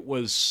out, it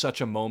was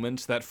such a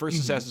moment. That first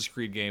Assassin's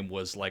Creed game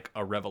was like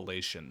a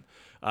revelation.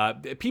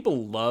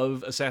 People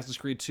love Assassin's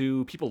Creed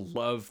 2. People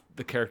love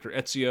the character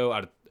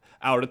Ezio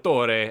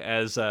Auditore,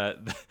 as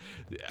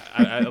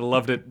I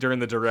loved it during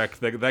the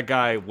direct. That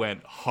guy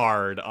went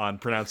hard on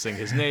pronouncing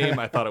his name.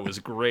 I thought it was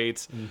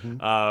great. He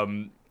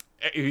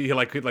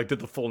did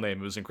the full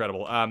name. It was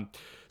incredible.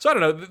 So I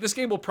don't know. This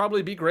game will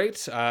probably be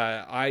great.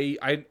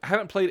 I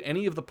haven't played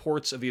any of the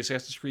ports of the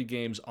Assassin's Creed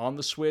games on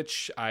the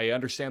Switch. I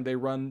understand they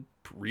run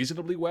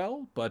reasonably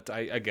well, but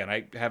I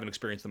haven't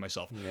experienced them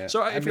myself. Yeah.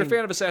 So if you're a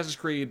fan of Assassin's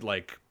Creed,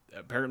 like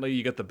apparently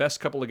you get the best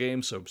couple of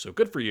games. So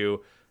good for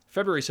you.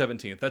 February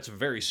 17th. That's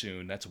very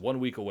soon. That's 1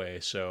 week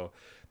away. So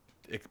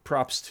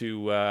props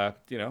to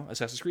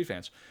Assassin's Creed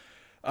fans.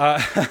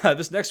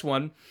 This next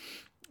one,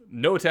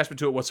 no attachment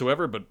to it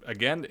whatsoever, but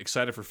again,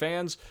 excited for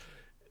fans.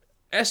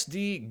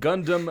 SD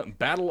Gundam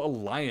Battle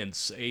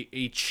Alliance,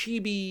 a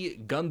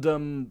chibi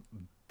Gundam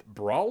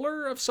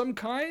brawler of some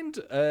kind.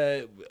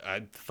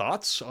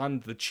 Thoughts on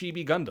the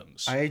chibi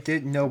Gundams? I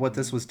didn't know what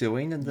this was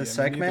doing in this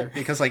segment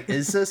because, like,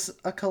 is this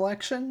a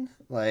collection?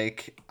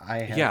 Like,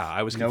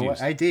 I was no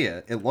confused.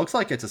 idea. It looks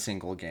like it's a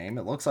single game.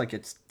 It looks like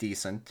it's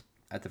decent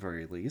at the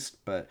very least,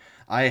 but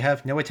I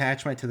have no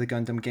attachment to the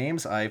Gundam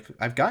games.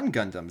 I've gotten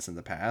Gundams in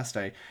the past.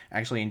 I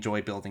actually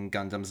enjoy building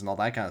Gundams and all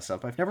that kind of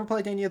stuff. I've never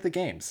played any of the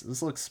games.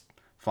 This looks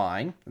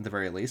fine, at the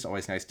very least.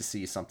 Always nice to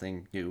see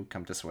something new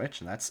come to Switch,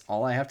 and that's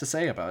all I have to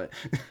say about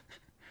it.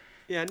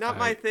 Yeah, not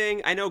my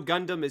thing. I know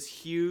Gundam is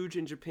huge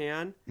in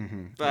Japan,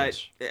 but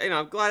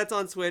I'm glad it's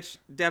on Switch.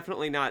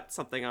 Definitely not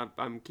something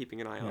I'm keeping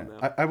an eye on,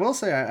 though. I will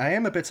say I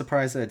am a bit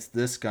surprised that it's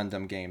this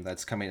Gundam game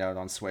that's coming out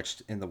on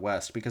Switch in the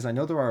West, because I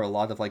know there are a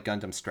lot of like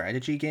Gundam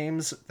strategy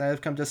games that have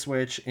come to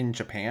Switch in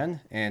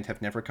Japan and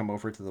have never come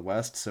over to the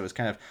West. So it's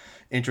kind of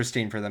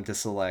interesting for them to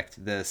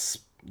select this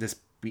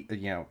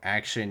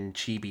action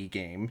chibi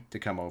game to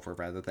come over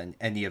rather than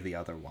any of the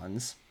other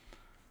ones.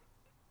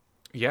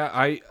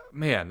 Yeah,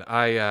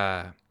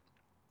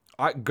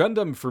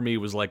 Gundam for me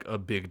was like a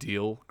big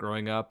deal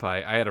growing up.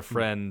 I had a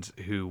friend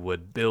who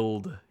would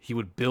build them. He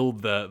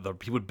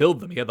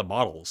had the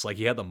models. Like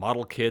he had the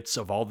model kits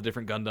of all the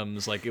different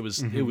Gundams. Like it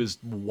was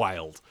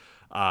wild.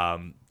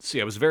 So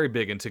yeah, I was very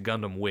big into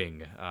Gundam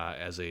Wing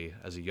as a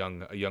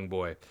young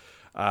boy.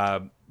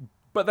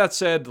 But that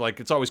said,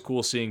 like it's always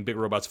cool seeing big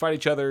robots fight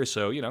each other.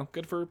 So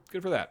good for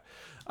that.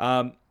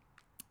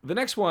 The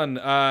next one,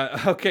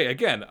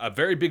 again, a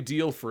very big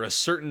deal for a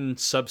certain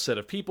subset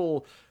of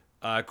people.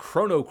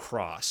 Chrono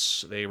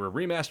Cross. They were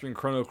remastering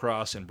Chrono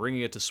Cross and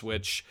bringing it to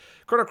Switch.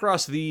 Chrono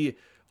Cross, the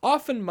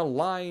often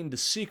maligned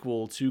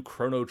sequel to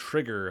Chrono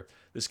Trigger.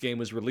 This game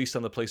was released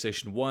on the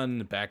PlayStation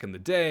 1 back in the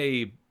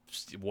day.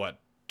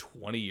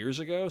 20 years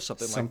ago?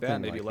 Something like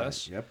that, maybe like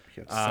less. That.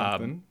 Yep.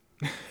 Something.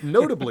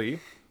 Notably,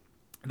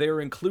 they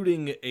were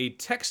including a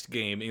text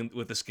game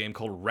with this game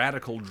called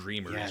Radical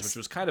Dreamers, which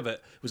was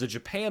was a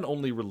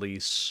Japan-only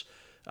release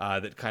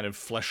that kind of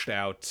fleshed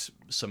out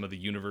some of the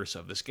universe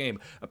of this game.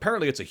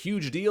 Apparently, it's a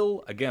huge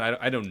deal. Again,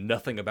 I know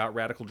nothing about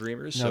Radical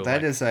Dreamers. No,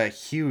 that is a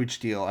huge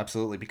deal,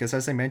 absolutely. Because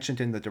as I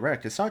mentioned in the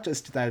Direct, it's not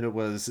just that it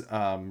was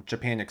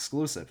Japan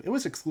exclusive. It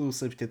was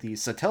exclusive to the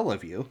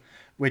Satellaview,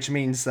 which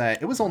means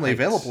that it was only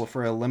available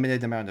for a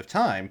limited amount of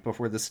time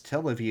before the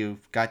Satellaview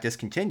got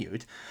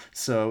discontinued.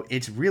 So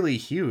it's really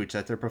huge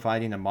that they're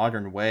providing a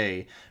modern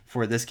way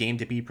for this game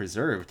to be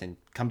preserved and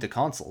come to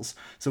consoles.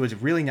 So it's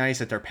really nice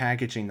that they're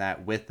packaging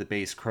that with the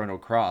base Chrono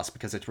Cross,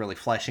 because it's really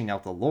fleshing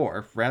out the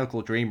lore.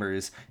 Radical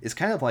Dreamers is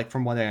kind of like,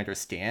 from what I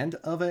understand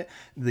of it,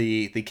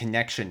 the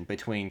connection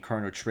between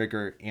Chrono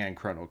Trigger and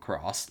Chrono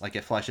Cross. Like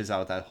it fleshes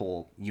out that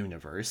whole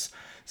universe.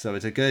 So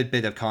it's a good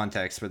bit of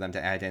context for them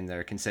to add in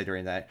there,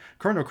 considering that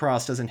Chrono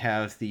Cross doesn't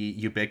have the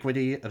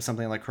ubiquity of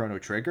something like Chrono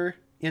Trigger,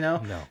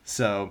 No.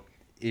 So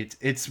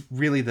it's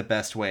really the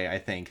best way I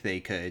think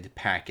they could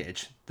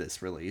package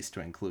this release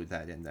to include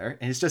that in there.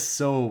 And it's just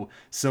so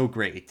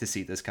great to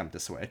see this come to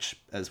Switch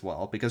as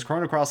well, because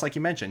Chrono Cross, like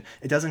you mentioned,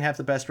 it doesn't have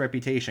the best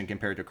reputation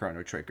compared to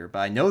Chrono Trigger, but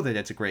I know that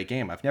it's a great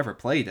game. I've never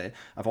played it.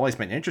 I've always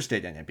been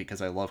interested in it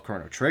because I love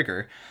Chrono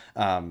Trigger.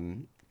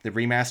 The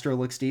remaster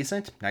looks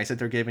decent. Nice that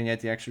they're giving it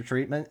the extra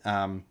treatment.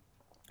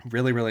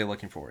 Really, really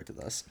looking forward to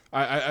this.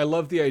 I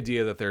love the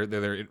idea that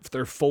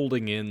they're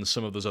folding in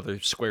some of those other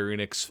Square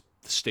Enix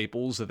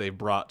staples that they've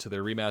brought to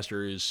their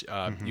remasters.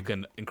 You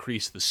can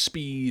increase the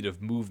speed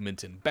of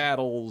movement in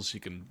battles. You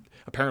can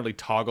apparently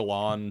toggle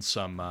on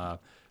some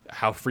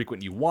how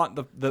frequent you want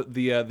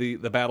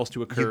the battles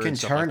to occur. You can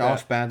turn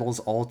off battles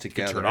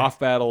altogether. You can turn off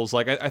battles.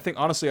 Like I think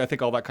honestly, I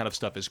think all that kind of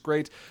stuff is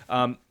great.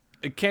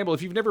 Campbell,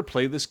 if you've never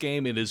played this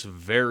game, it is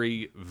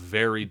very,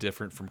 very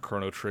different from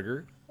Chrono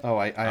Trigger. Oh,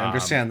 I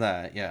understand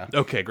that, yeah.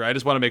 Okay, great. I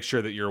just want to make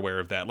sure that you're aware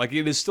of that. Like,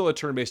 it is still a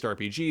turn-based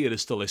RPG. It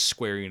is still a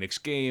Square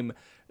Enix game.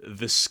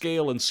 The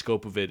scale and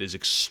scope of it is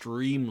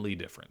extremely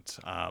different.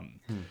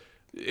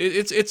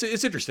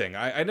 It's interesting.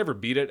 I never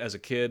beat it as a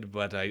kid,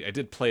 but I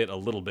did play it a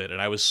little bit,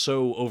 and I was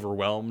so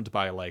overwhelmed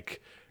by,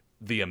 like,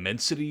 the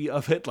immensity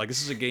of it. Like,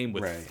 this is a game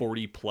with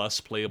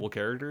 40-plus playable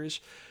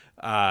characters.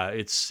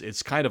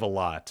 It's kind of a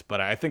lot,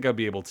 but I think I'll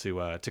be able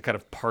to kind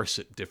of parse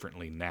it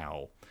differently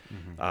now.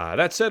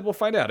 That said, we'll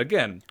find out.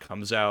 Again,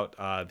 comes out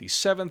the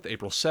 7th,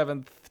 April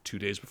 7th, 2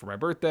 days before my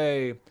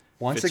birthday.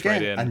 Once Fits again,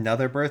 right in.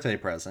 another birthday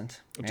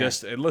present.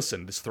 Just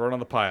listen, just throw it on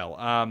the pile.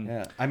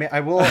 Yeah, I mean,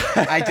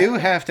 I do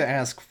have to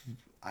ask,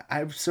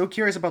 I'm so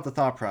curious about the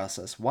thought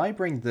process. Why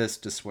bring this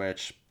to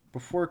Switch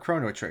before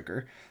Chrono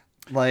Trigger?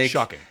 Like,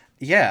 Shocking.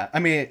 Yeah, I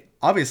mean,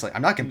 obviously,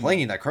 I'm not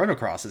complaining that Chrono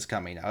Cross is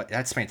coming out.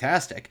 That's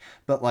fantastic.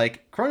 But,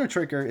 like, Chrono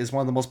Trigger is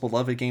one of the most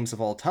beloved games of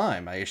all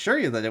time. I assure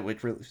you that it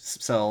would really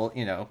sell,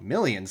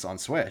 millions on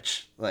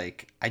Switch.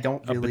 Like, I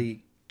don't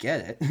really get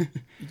it.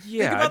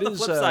 Yeah, Think about it the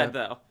is, flip side,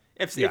 though.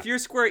 If you're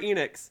Square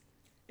Enix,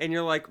 and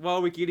you're like,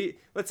 well, we could...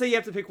 let's say you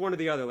have to pick one or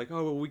the other. Like,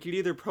 oh, well, we could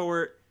either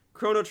port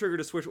Chrono Trigger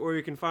to Switch, or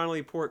you can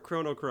finally port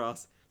Chrono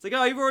Cross. It's like,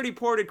 oh, you've already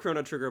ported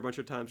Chrono Trigger a bunch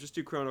of times. Just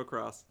do Chrono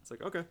Cross. It's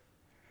like, okay.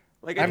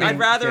 Like, I'd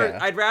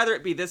rather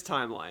it be this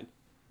timeline,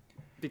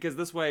 because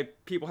this way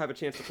people have a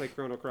chance to play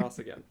Chrono Cross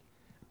again.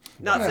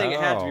 Not saying it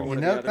had to be one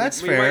or the other.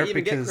 That's we fair, might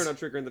even because... get Chrono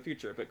Trigger in the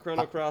future, but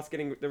Chrono Cross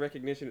getting the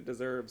recognition it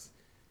deserves,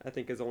 I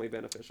think, is only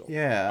beneficial.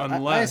 Yeah,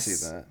 Unless, I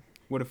see that.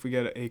 What if we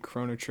get a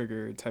Chrono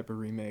Trigger type of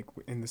remake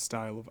in the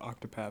style of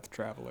Octopath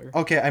Traveler?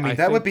 Okay, I mean, I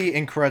that would think- be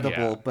incredible,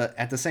 yeah. but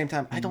at the same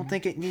time, I don't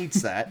think it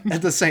needs that.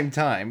 At the same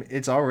time,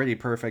 it's already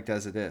perfect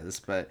as it is,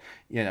 but,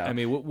 I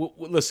mean,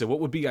 listen, what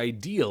would be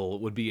ideal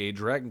would be a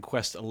Dragon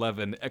Quest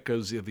XI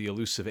Echoes of the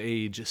Elusive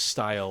Age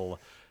style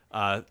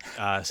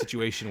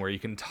situation where you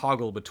can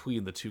toggle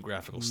between the two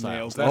graphical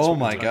styles. That's oh what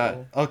my it's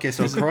god. Okay,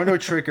 so Chrono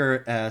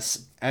Trigger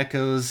as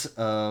Echoes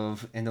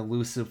of an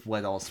Elusive,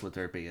 what else would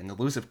there be? An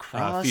Elusive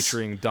Cross?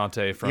 featuring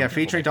Dante from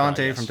featuring Devil May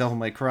Cry, Dante yes. from Devil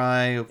May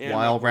Cry And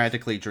while Knuckles.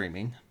 radically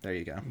dreaming. There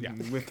you go. Yeah.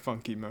 With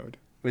funky mode.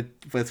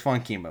 With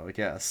funky mode,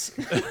 yes.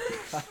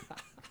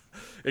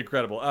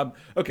 Incredible.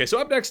 Okay, so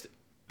up next,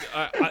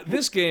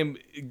 this game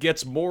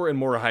gets more and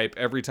more hype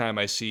every time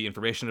I see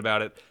information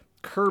about it.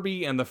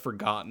 Kirby and the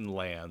Forgotten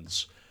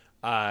Lands.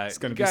 It's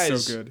going to be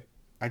so good.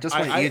 I just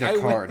want to eat a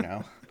car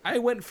now. I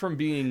went from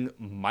being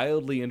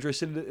mildly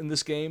interested in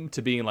this game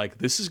to being like,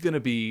 this is going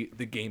to be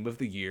the game of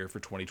the year for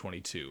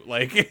 2022.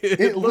 Like,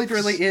 It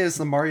literally is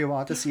the Mario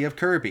Odyssey of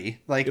Kirby.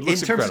 Like, in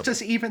terms incredible. of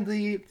just even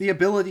the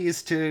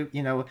abilities to,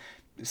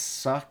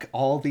 suck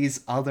all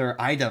these other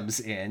items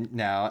in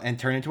now and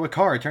turn into a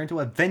car, turn into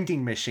a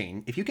vending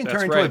machine. If you can That's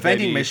turn into right, a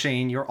vending baby.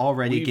 machine, you're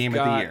already game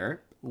of the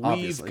year. We've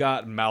Obviously.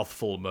 got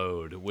mouthful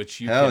mode,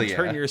 which you Hell can yeah.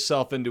 turn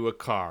yourself into a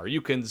car.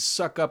 You can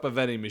suck up a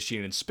vending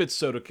machine and spit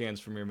soda cans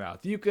from your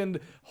mouth. You can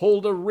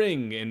hold a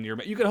ring in your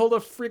mouth. You can hold a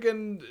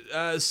friggin'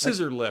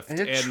 scissor lift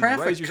And a rise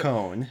traffic yourself.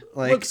 cone.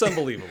 Like, Looks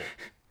unbelievable.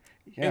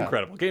 yeah.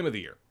 Incredible. Game of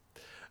the year.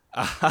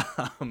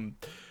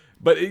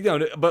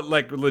 But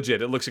like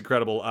legit, it looks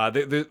incredible.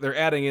 They're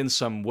adding in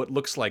some what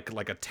looks like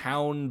a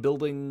town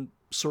building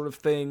sort of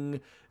thing.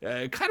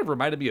 It kind of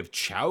reminded me of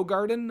Chow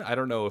Garden. I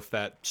don't know if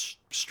that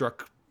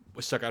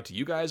stuck out to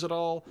you guys at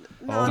all.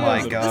 Oh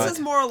my god. This is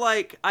more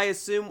like, I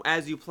assume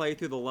as you play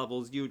through the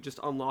levels, you just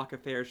unlock a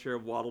fair share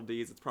of Waddle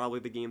Dees. It's probably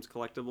the game's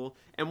collectible.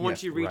 And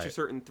once Yeah, you reach a right.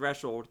 certain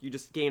threshold, you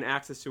just gain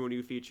access to a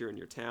new feature in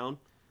your town.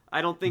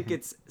 I don't think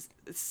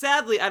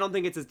sadly, I don't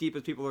think it's as deep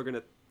as people are going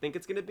to think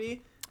it's going to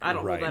be. I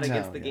don't Right. hold that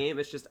against No, the yeah. game.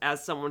 It's just,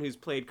 as someone who's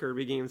played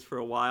Kirby games for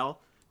a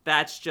while,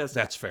 that's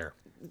fair.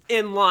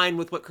 in line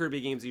with what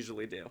Kirby games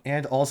usually do.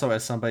 And also,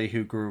 as somebody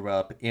who grew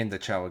up in the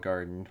Chow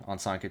Garden on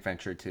Sonic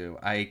Adventure 2,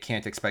 I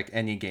can't expect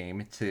any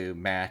game to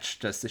match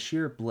just the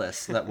sheer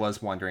bliss that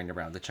was wandering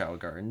around the Chow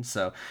Garden.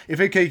 So, if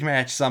it could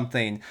match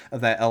something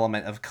of that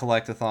element of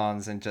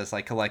collectathons and just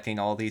like collecting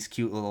all these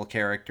cute little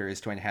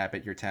characters to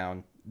inhabit your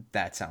town,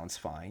 that sounds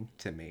fine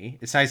to me.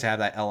 It's nice to have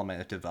that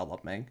element of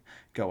development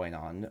going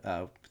on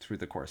through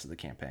the course of the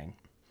campaign.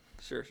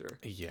 Sure.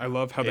 Yeah. I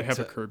love how they have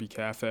a It's, Kirby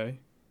cafe.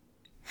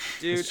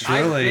 Dude,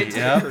 Surely, I've been to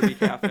yeah. the Kirby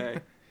Cafe.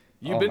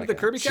 You've Oh been my to the God.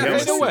 Kirby Cafe?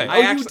 Jealousy. No way. I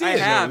you actually I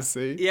did. have.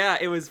 Jealousy. Yeah,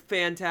 it was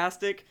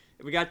fantastic.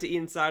 We got to eat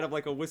inside of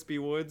like a Wispy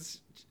Woods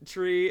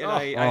tree, and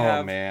I Oh,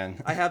 have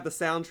man. I have the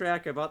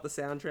soundtrack. I bought the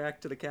soundtrack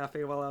to the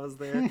cafe while I was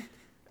there.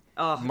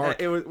 Oh, Mark.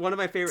 it was one of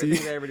my favorite Do you-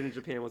 things I ever did in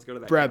Japan was go to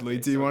that. Bradley,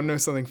 cafe. do you So- want to know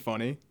something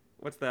funny?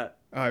 What's that?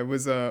 I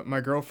was my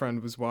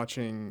girlfriend was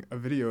watching a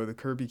video of the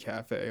Kirby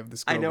Cafe of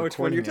this girl I know which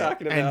one you're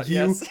recording talking about, and you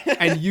yes.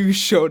 and you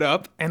showed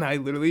up, and I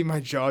literally my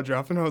jaw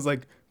dropped, and I was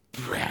like,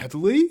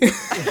 Bradley.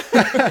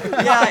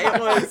 Yeah,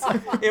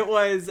 it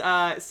was.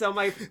 So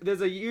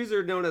there's a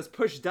user known as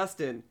Push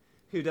Dustin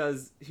who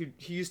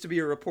he used to be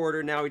a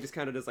reporter. Now he just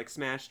kind of does like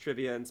Smash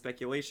trivia and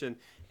speculation.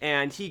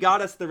 And he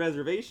got us the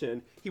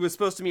reservation. He was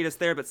supposed to meet us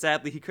there, but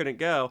sadly he couldn't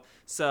go.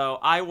 So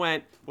I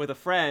went with a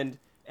friend.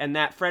 and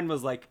that friend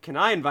was like, "Can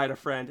I invite a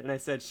friend?" And I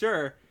said,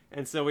 "Sure."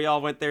 And so we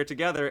all went there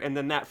together, and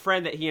then that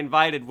friend that he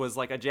invited was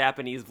like a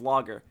Japanese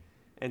vlogger,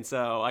 and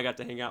so I got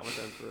to hang out with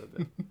him for a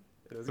bit.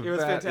 It was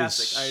That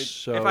fantastic. is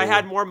so If I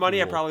had more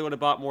money, I cool. probably would have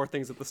bought more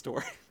things at the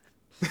store.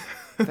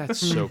 That's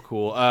so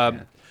cool.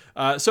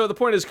 So the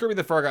point is, Kirby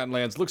the Forgotten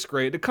Lands looks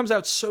great. It comes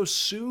out so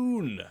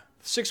soon.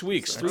 6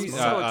 weeks. I'm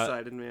so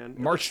excited, man.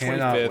 March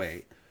Cannot 25th.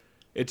 wait.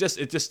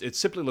 It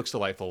simply looks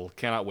delightful.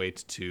 Cannot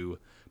wait to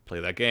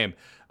play that game.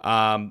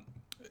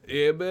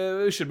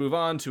 We should move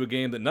on to a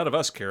game that none of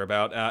us care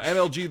about.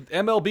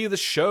 MLB The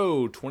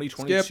Show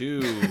 2022.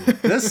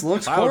 This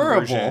looks Cloud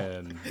horrible.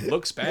 version.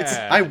 Looks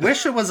bad. I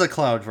wish it was a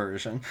cloud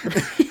version.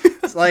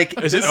 It's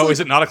like Is it? Oh, is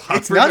it not a cloud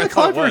It's version? not I a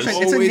thought cloud it was.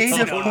 version. It's a it's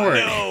native not. port.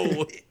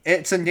 No.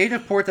 It's a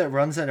native port that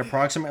runs at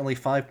approximately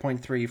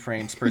 5.3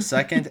 frames per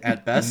second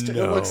at best. It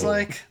looks No.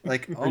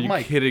 like Are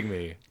you kidding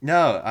me?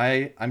 No,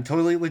 I'm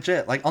totally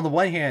legit. Like, on the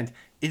one hand,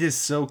 it is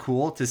so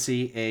cool to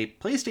see a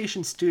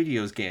PlayStation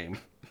Studios game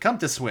come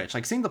to Switch.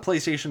 Like, seeing the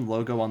PlayStation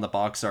logo on the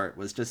box art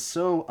was just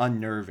so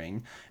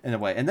unnerving in a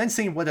way. And then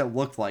seeing what it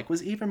looked like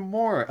was even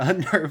more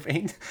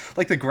unnerving.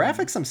 Like, the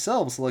graphics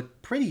themselves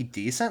look pretty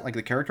decent. Like,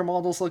 the character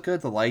models look good,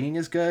 the lighting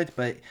is good,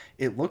 but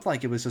it looked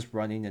like it was just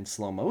running in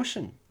slow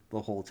motion the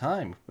whole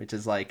time, which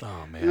is like,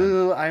 Oh, man.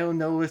 ooh, I don't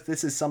know if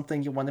this is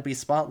something you want to be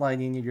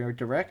spotlighting in your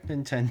Direct,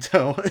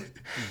 Nintendo.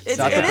 It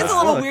Not that is a bad.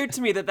 little Look. weird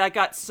to me that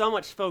got so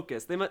much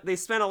focus. They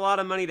spent a lot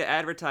of money to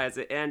advertise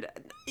it, and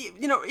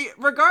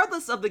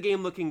regardless of the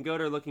game looking good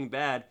or looking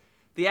bad,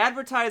 the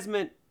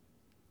advertisement,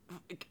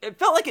 it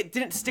felt like it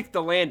didn't stick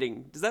the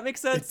landing. Does that make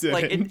sense? It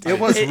Like didn't. It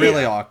was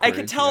really awkward. I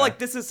could tell yeah. like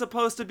this is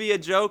supposed to be a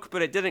joke,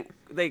 but it didn't.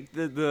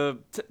 The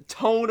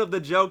tone of the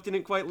joke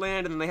didn't quite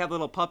land, and then they have a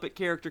little puppet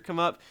character come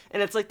up,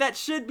 and it's like that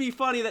should be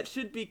funny, that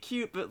should be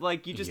cute, but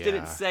like you just Yeah.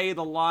 didn't say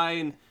the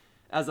line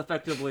as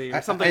effectively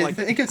or something I like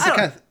think that. it's I the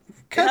don't-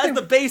 kind it of has thing-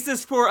 the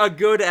basis for a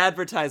good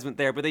advertisement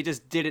there, but they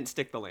just didn't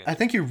stick the landing. I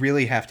think you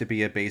really have to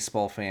be a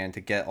baseball fan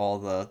to get all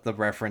the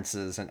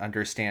references and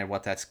understand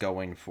what that's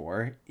going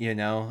for, you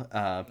know?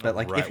 But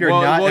like, Right. if you're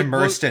Well, not well,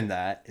 immersed in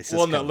that, it's just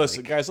Well, no, kinda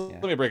listen, like, guys,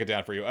 let me break it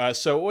down for you.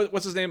 So,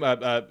 what's his name?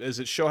 Is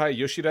it Shohei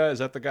Yoshida? Is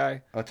that the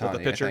guy? Otani, the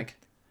pitcher? I think.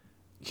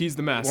 He's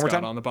the more mascot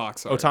time? on the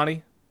box art.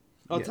 Otani?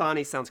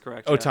 Otani sounds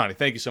correct. yeah. Otani,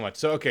 thank you so much.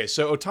 So, okay,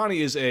 so Otani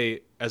is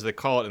as they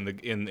call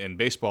it in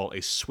baseball,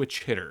 a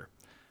switch hitter,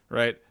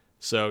 right?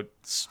 So,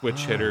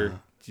 switch hitter.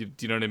 Do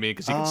you know what I mean?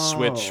 Because you can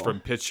switch Oh. from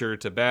pitcher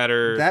to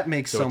batter. That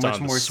makes so it's much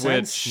on the more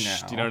switch. sense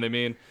now. Do you know what I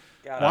mean?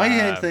 Why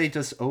didn't they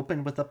just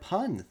open with a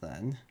pun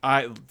then?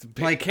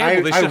 Like,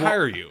 Campbell, they I should wa-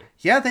 hire you.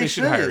 Yeah, they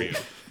should hire you.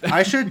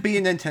 I should be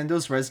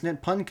Nintendo's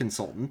resident pun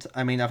consultant.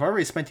 I mean, I've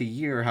already spent a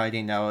year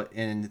hiding out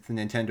in the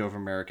Nintendo of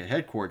America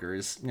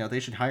headquarters. You know, they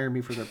should hire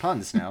me for their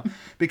puns now.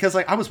 Because,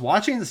 like, I was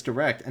watching this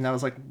Direct, and I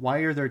was like, why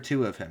are there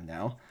two of him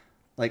now?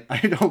 Like, I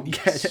don't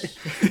get it.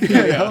 You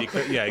know? Yeah,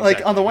 exactly.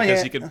 Like, on the one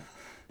Because hand, he could,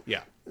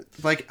 yeah.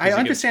 like, I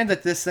understand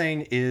that this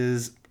thing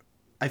is...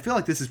 I feel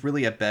like this is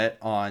really a bet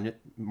on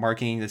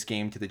marketing this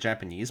game to the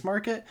Japanese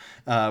market,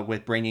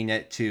 with bringing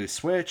it to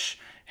Switch,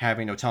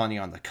 having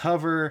Otani on the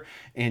cover,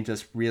 and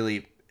just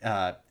really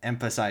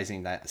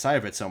emphasizing that side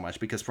of it so much.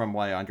 Because from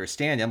what I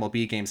understand,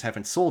 MLB games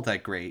haven't sold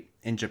that great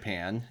in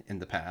Japan in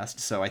the past.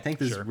 So I think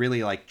this is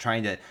really like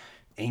trying to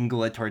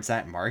angle it towards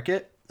that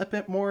market a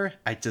bit more.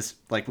 I just,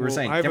 like we were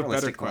saying, I have a didn't really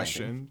better stick the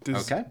landing.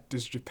 question.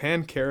 Does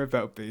Japan care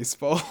about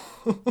baseball?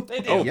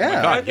 They do. Oh, Yeah.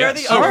 my God, They're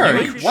yes. the Sorry,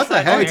 only country what the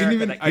besides heck? I didn't America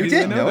even- that I You didn't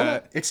didn't know know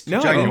that. that? It's No,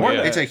 I ginormous. didn't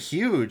know It's a that.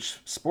 huge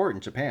sport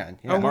in Japan.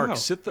 Yeah. Oh, wow. Mark, I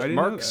didn't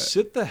know that.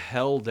 sit the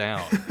hell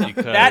down.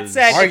 Because That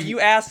said, Are if you- you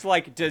asked,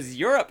 like, does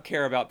Europe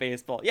care about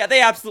baseball? Yeah,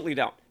 they absolutely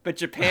don't. But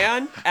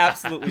Japan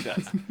absolutely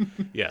does.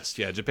 yes,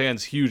 yeah,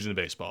 Japan's huge into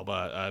baseball,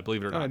 but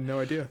believe it or I not, had no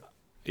idea.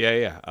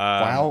 yeah.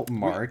 Wow,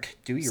 Mark,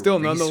 do your Still,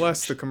 research.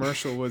 nonetheless, the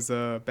commercial was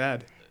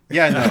bad.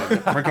 Yeah,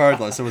 no.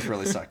 Regardless, it was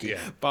really sucky. Yeah.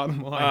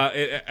 Bottom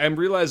line. I'm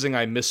realizing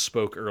I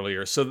misspoke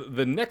earlier. So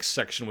the next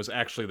section was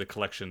actually the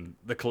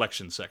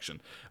collection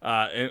section.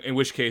 In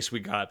which case we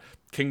got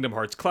Kingdom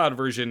Hearts Cloud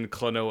version,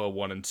 Klonoa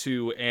 1 and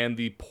 2, and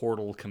the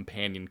Portal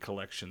Companion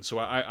Collection. So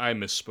I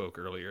misspoke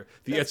earlier.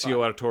 The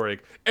Ezio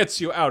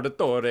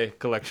Auditore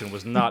collection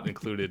was not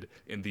included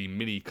in the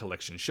mini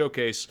collection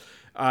showcase.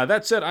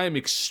 That said, I am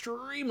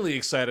extremely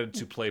excited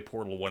to play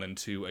Portal 1 and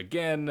 2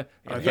 again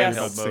in Yes.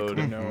 handheld mode.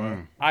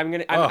 Klonoa.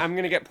 I'm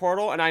gonna get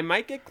Portal, and I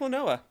might get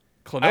Klonoa.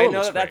 Klonoa I know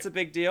looks that that's a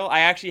great. big deal. I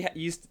actually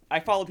I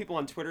follow people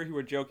on Twitter who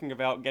were joking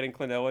about getting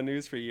Klonoa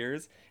news for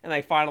years, and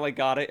I finally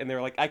got it, and they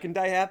were like, "I can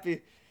die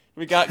happy.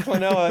 We got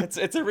Klonoa.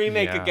 It's a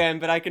remake Yeah. again,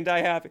 but I can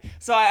die happy."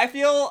 So I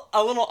feel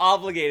a little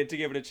obligated to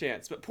give it a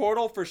chance. But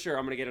Portal for sure,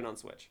 I'm gonna get it on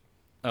Switch.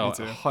 Oh,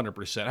 too.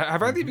 100%.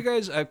 Have either of you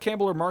guys,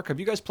 Campbell or Mark, have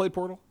you guys played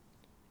Portal?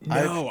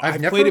 No, I've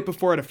I've never- played it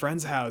before at a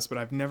friend's house, but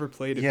I've never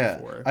played it Yeah,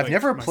 before. I've like,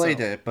 never myself. played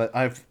it, but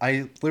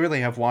I literally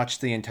have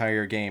watched the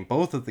entire game,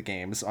 both of the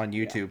games, on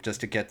YouTube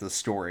just to get the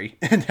story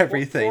and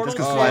everything, just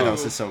because Portal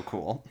GLaDOS 2. is so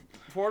cool.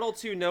 Portal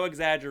 2, no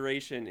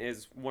exaggeration,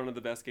 is one of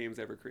the best games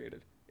ever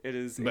created. It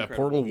is But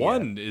incredible. Portal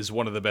 1 is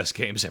one of the best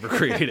games ever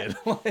created.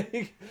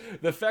 Like,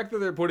 the fact that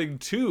they're putting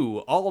 2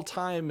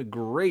 all-time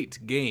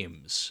great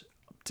games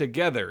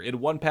together in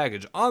one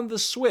package on the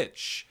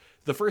Switch,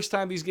 the first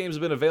time these games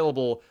have been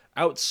available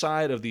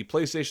outside of the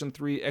PlayStation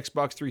 3,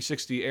 Xbox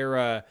 360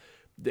 era,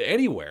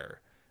 anywhere.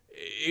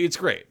 It's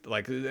great.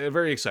 Like,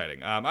 very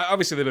exciting.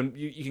 Obviously, they've been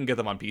you can get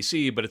them on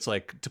PC, but it's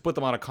like to put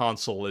them on a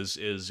console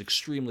is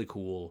extremely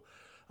cool.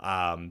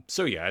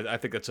 So yeah, I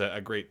think that's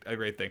a great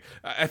thing.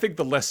 I think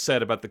the less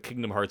said about the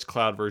Kingdom Hearts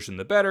Cloud version,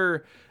 the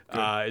better.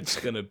 It's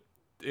gonna,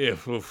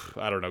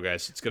 I don't know,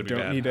 guys. It's gonna be Don't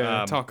bad. need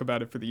to talk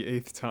about it for the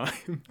 8th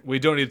time. We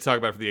don't need to talk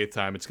about it for the 8th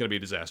time. It's gonna be a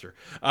disaster.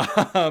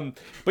 But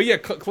yeah,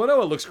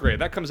 Klonoa looks great.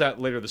 That comes out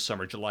later this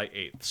summer, July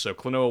 8th. So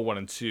Klonoa 1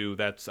 and 2.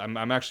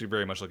 I'm actually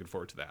very much looking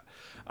forward to that.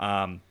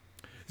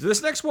 So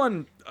this next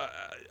one,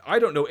 I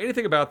don't know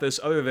anything about this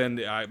other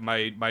than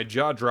my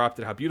jaw dropped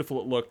at how beautiful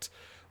it looked.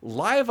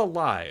 Live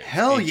Alive.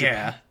 Hell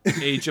yeah.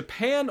 A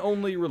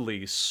Japan-only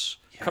release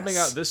coming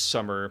out this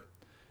summer.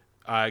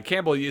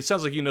 Campbell, it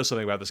sounds like you know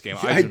something about this game.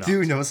 I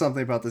do know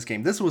something about this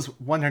game. This was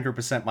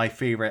 100% my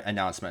favorite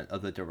announcement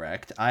of the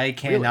Direct. I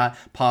cannot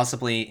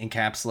possibly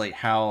encapsulate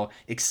how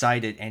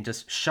excited and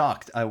just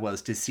shocked I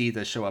was to see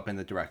this show up in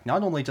the Direct.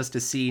 Not only just to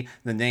see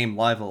the name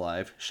Live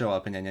Alive show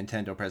up in a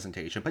Nintendo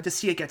presentation, but to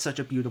see it get such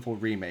a beautiful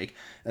remake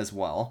as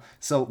well.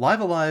 So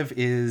Live Alive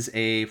is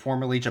a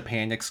formerly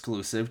Japan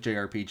exclusive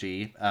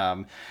JRPG.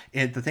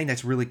 And the thing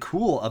that's really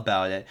cool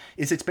about it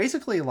is it's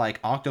basically like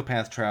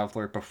Octopath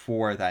Traveler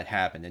before that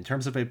happened, in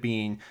terms of it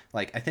being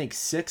like I think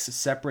 6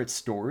 separate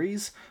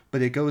stories,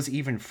 but it goes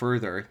even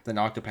further than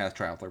Octopath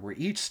Traveler, where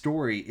each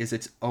story is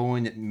its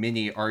own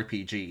mini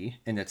RPG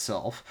in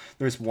itself.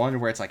 There's one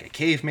where it's like a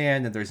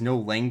caveman and there's no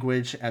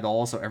language at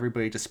all, so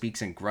everybody just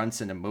speaks in grunts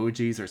and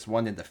emojis. There's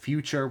one in the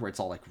future where it's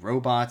all like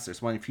robots.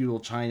 There's one in feudal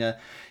China.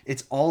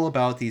 It's all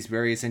about these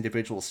various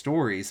individual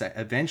stories that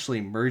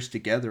eventually merge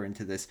together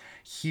into this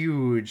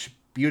huge,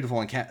 beautiful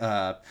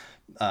and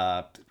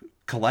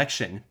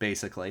collection,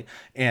 basically.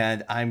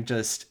 And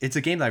it's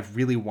a game that I've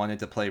really wanted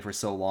to play for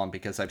so long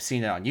because I've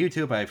seen it on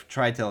YouTube. I've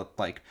tried to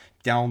like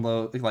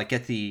download, like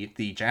get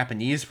the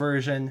Japanese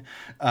version,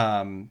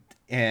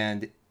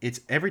 and it's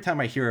every time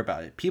I hear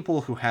about it,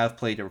 people who have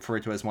played it refer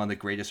to it as one of the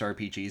greatest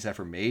RPGs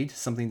ever made,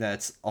 something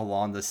that's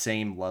along the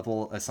same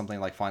level as something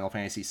like Final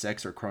Fantasy VI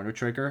or Chrono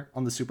Trigger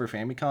on the Super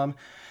Famicom.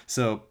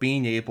 So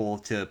being able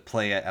to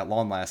play it at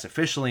long last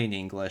officially in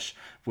English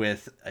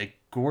with a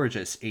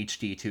gorgeous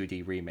HD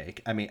 2D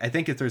remake. I mean, I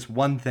think if there's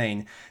one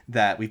thing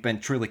that we've been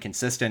truly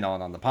consistent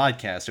on the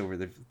podcast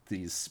over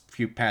these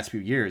past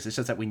few years, it's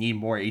just that we need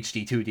more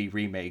HD 2D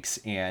remakes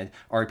and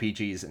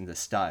RPGs in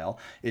this style.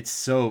 It's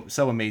so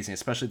amazing,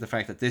 especially the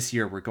fact that this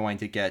year we're going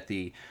to get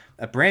a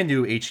brand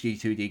new HD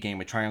 2D game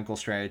with Triangle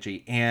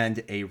Strategy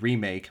and a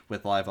remake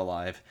with Live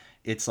Alive.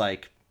 It's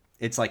like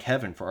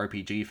heaven for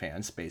RPG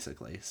fans,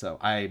 basically. So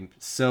I'm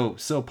so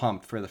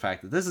pumped for the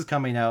fact that this is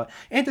coming out,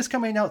 and it's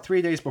coming out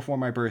 3 days before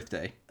my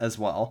birthday as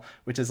well,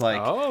 which is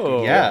like,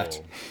 yeah,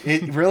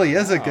 it really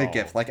is a good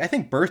gift. Like, I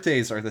think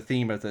birthdays are the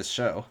theme of this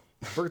show.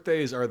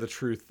 Birthdays are the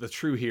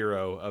true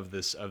hero of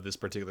this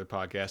particular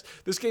podcast.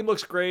 This game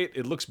looks great.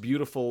 It looks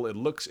beautiful. It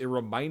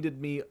reminded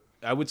me,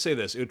 I would say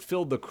this, it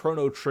filled the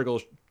Chrono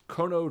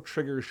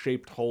Trigger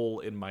shaped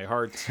hole in my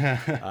heart.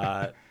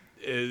 I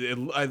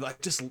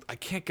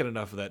can't get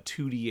enough of that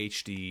 2D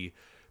HD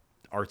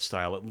art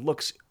style. It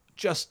looks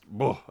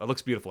it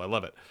looks beautiful. I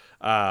love it.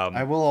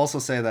 I will also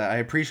say that I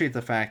appreciate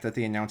the fact that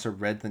the announcer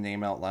read the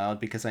name out loud,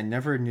 because I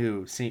never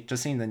knew,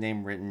 just seeing the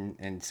name written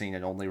and seeing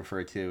it only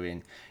referred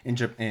to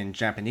in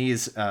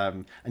Japanese, I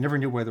never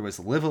knew whether it was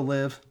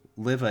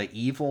Live a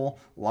Evil,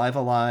 Live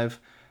Alive.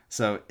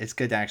 So it's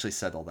good to actually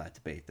settle that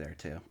debate there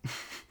too.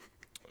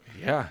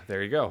 Yeah,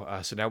 there you go.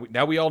 So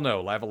now we all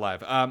know Live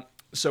Alive.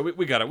 So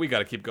we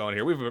gotta keep going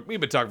here. We've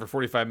been talking for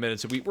 45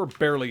 minutes, and we're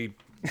barely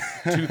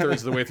 2/3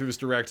 of the way through this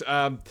Direct.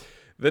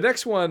 The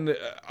next one,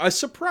 a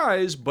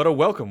surprise but a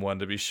welcome one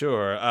to be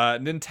sure.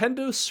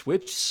 Nintendo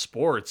Switch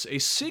Sports, a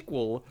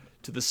sequel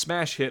to the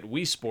smash hit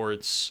Wii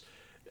Sports.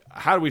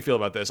 How do we feel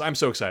about this? I'm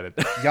so excited.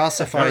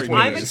 Yassified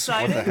I'm news.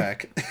 excited. What the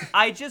heck?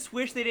 I just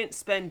wish they didn't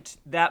spend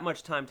that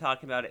much time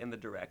talking about it in the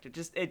Direct.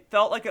 It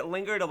felt like it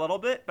lingered a little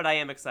bit, but I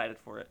am excited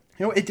for it.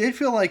 You know, it did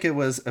feel like it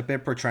was a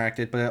bit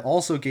protracted, but it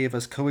also gave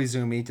us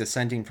Koizumi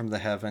descending from the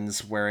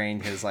heavens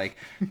wearing his like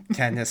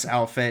tennis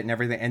outfit and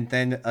everything, and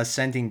then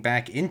ascending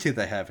back into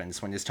the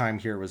heavens when his time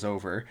here was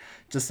over.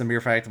 Just the mere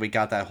fact that we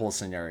got that whole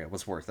scenario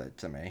was worth it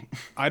to me.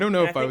 I don't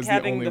know if I think was the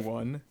having only the-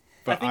 one.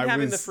 I But think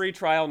having the free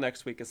trial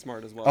next week is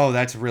smart as well. Oh,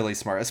 that's really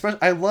smart. Especially,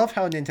 I love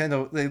how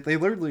Nintendo, they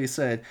literally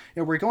said,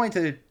 we're going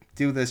to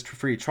do this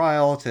free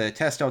trial to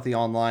test out the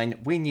online.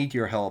 We need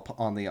your help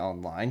on the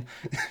online.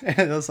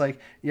 And I was like,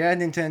 yeah,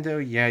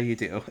 Nintendo, yeah, you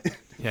do.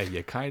 Yeah,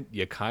 you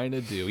kind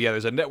of do. Yeah,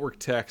 there's a network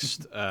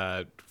text.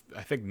 I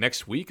think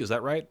next week. Is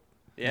that right?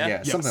 Yeah.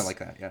 Yeah, something like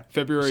that. Yeah.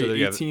 February So,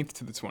 yeah, 18th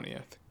to the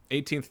 20th.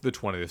 18th to the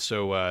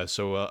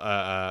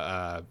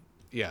 20th.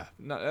 Yeah,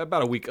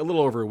 about a week, a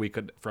little over a week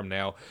from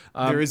now.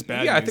 There is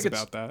bad I news think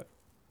about that.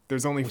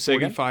 There's only Say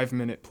again?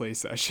 45-minute play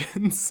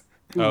sessions.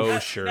 Oh,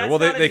 sure. That's Well,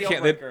 not a they deal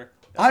can't. breaker.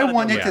 That's I not a deal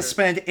wanted breaker. to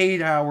spend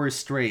 8 hours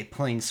straight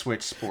playing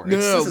Switch Sports. No,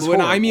 This is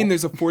when I mean horrible.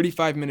 there's a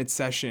 45-minute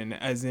session,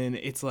 as in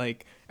it's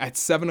like at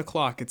 7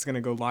 o'clock, it's going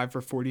to go live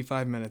for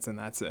 45 minutes and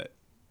that's it.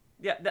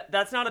 Yeah,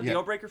 that's not a Yeah.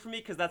 deal breaker for me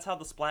because that's how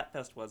the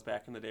Splatfest was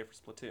back in the day for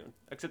Splatoon.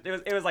 Except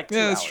it was like 2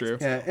 Yeah, hours. that's true.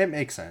 Yeah, it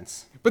makes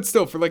sense. But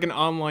still, for like an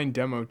online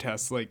demo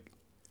test, like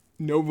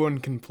no one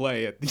can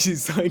play at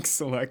these like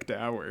select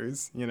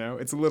hours. You know,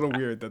 it's a little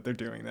weird that they're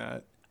doing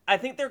that. I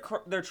think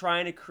they're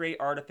trying to create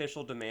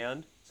artificial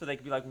demand so they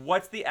can be like,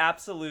 what's the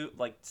absolute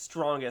like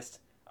strongest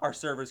our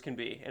servers can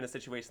be in a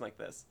situation like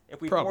this?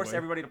 If we force Probably.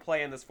 everybody to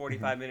play in this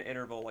 45-minute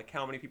interval, like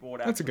how many people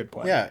would actually That's a good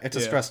point. Yeah, it's a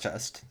Yeah. stress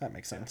test. That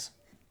makes sense.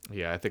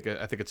 Yeah, I think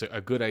it's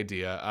a good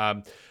idea.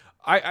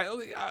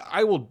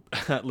 I will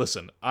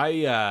listen.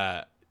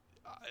 I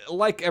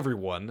like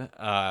everyone,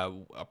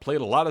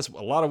 played a lot of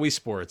Wii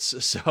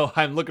Sports, so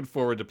I'm looking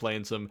forward to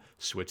playing some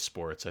Switch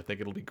Sports. I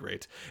think it'll be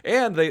great.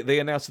 And they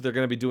announced that they're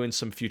going to be doing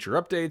some future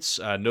updates.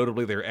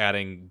 Notably, they're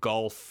adding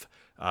golf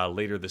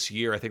later this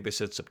year. I think they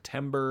said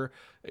September.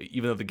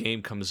 Even though the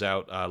game comes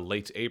out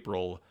late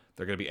April,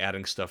 they're going to be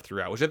adding stuff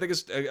throughout, which I think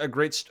is a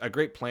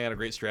great plan, a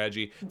great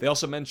strategy. They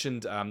also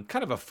mentioned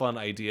kind of a fun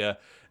idea: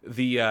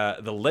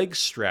 the leg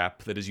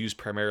strap that is used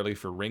primarily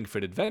for Ring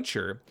Fit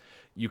Adventure.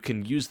 You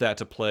can use that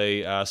to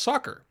play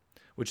soccer,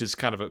 which is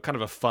kind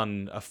of a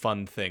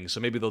fun thing. So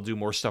maybe they'll do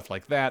more stuff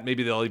like that.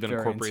 Maybe they'll even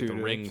Very incorporate the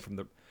intuitive. ring from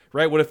the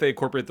right. What if they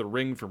incorporate the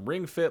ring from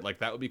Ring Fit? Like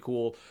that would be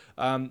cool.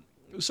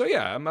 So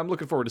yeah, I'm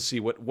looking forward to see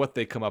what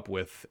they come up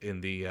with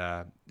in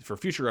the for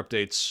future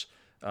updates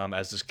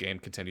as this game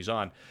continues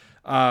on.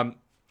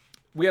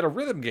 We had a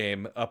rhythm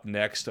game up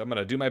next. I'm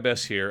gonna do my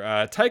best here.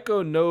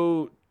 Taiko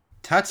no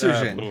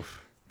Tatsujin.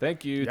 oof.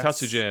 Thank you, Yes.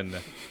 Tatsujin.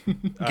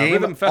 Game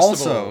Rhythm Festival.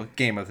 also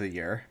game of the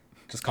year.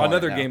 Just call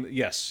Another it now. game.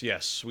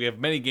 Yes. We have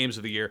many games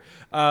of the year.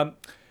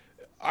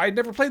 I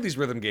never played these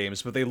rhythm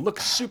games, but they look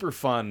super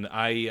fun.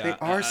 They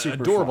are super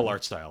adorable fun.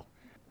 art style.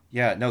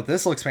 Yeah, no,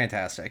 this looks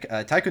fantastic.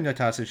 Taiko no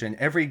Tatsujin,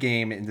 every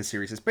game in the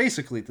series is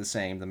basically the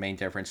same. The main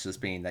difference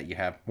just being that you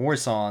have more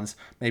songs,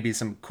 maybe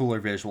some cooler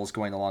visuals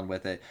going along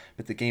with it,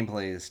 but the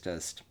gameplay is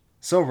just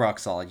so rock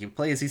solid. You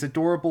play as these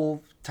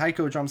adorable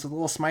taiko drums with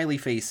little smiley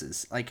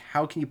faces. Like,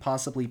 how can you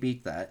possibly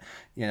beat that?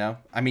 You know?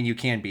 I mean, you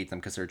can beat them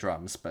because they're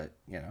drums, but,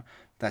 you know,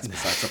 that's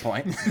besides the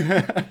point.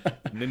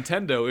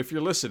 Nintendo, if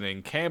you're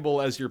listening, Campbell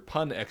as your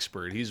pun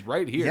expert. He's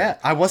right here. Yeah,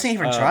 I wasn't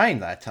even trying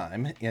that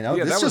time. You know,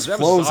 Yeah, this just that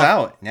flows awesome.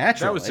 out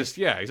naturally. That was just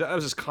that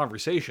was just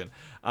conversation.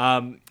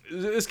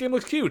 This game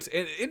looks cute,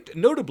 and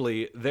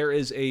notably there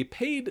is a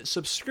paid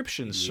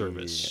subscription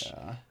service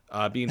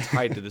being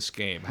tied to this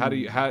game. How do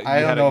you?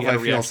 I don't know if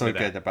I feel so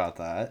good about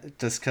that.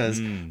 Just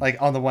because,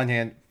 like, on the one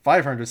hand,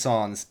 500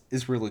 songs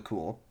is really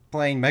cool.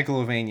 Playing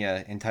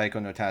Megalovania in Taiko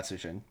no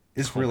Tatsujin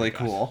is really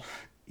cool.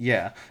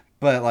 Yeah,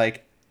 but,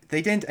 like,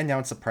 they didn't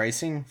announce the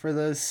pricing for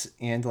this,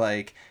 and,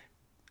 like,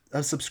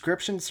 a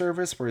subscription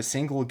service for a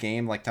single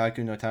game like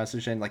Taiko no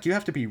Tatsujin, like, you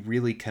have to be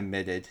really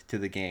committed to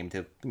the game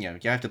to, you know,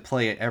 you have to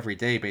play it every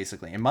day,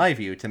 basically, in my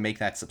view, to make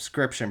that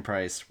subscription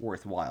price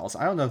worthwhile. So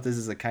I don't know if this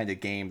is the kind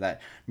of game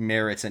that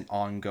merits an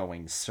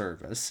ongoing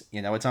service.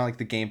 You know, it's not like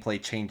the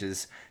gameplay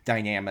changes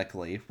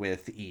dynamically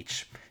with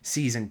each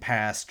season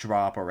pass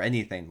drop or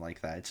anything like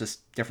that. It's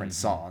just different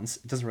songs.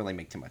 It doesn't really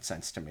make too much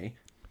sense to me.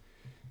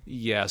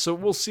 Yeah, so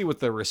we'll see what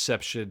the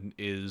reception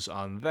is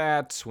on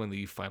that when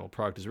the final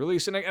product is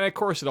released, and of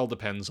course it all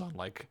depends on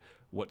like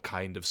what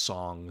kind of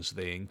songs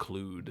they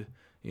include,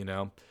 you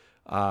know,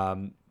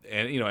 and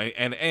you know,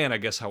 and I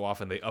guess how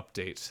often they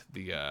update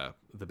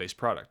the base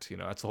product. You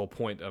know, that's the whole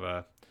point of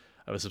a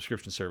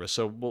subscription service.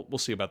 So we'll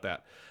see about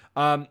that.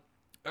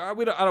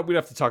 We don't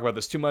have to talk about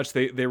this too much.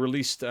 They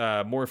released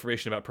more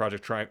information about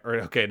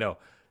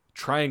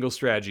Triangle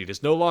Strategy. It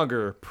is no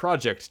longer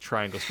Project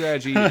Triangle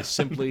Strategy. It is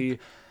simply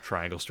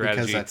Triangle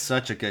Strategy. Because that's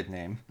such a good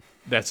name.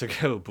 That's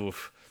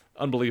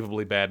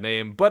unbelievably bad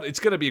name, but it's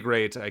going to be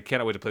great. I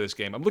cannot wait to play this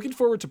game. I'm looking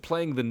forward to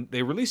playing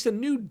they released a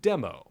new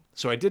demo.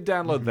 So I did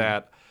download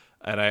that,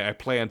 and I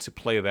plan to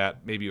play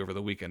that maybe over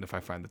the weekend if I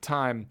find the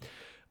time.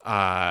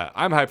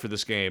 I'm hyped for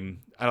this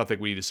game. I don't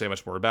think we need to say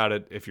much more about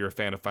it. If you're a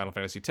fan of Final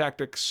Fantasy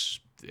Tactics,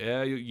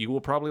 yeah, you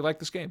will probably like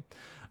this game.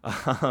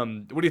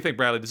 What do you think,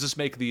 Bradley? Does this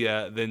make the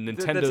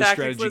Nintendo Tactics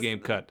strategy list- game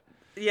cut?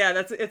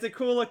 Yeah, it's a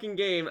cool looking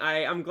game.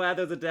 I'm glad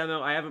there's a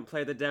demo. I haven't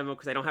played the demo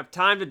because I don't have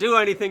time to do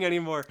anything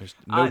anymore. There's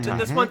no time.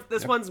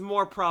 This one's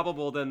more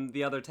probable than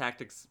the other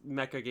Tactics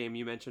mecha game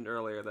you mentioned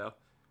earlier, though.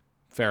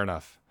 Fair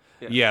enough.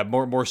 Yeah,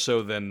 more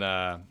so than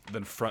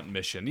Front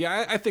Mission.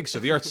 Yeah, I think so.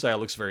 The art style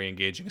looks very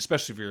engaging,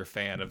 especially if you're a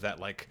fan of that,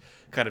 like,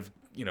 kind of,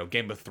 you know,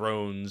 Game of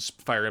Thrones,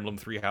 Fire Emblem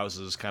Three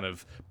Houses kind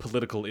of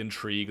political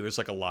intrigue. There's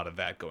like a lot of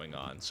that going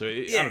on. So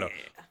I don't know.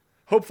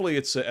 Hopefully,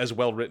 it's as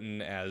well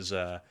written as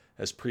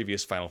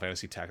previous Final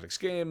Fantasy Tactics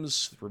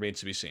games. Remains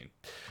to be seen.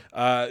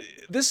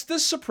 This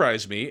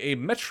surprised me. A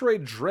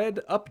Metroid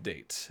Dread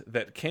update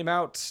that came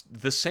out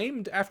the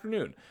same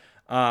afternoon.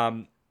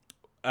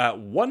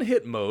 One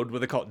hit mode, what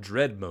they call it,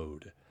 Dread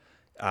mode,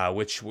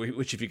 which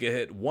if you get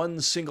hit one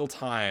single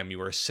time,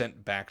 you are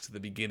sent back to the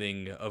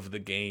beginning of the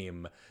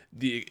game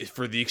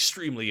for the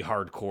extremely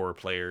hardcore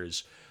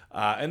players.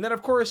 And then,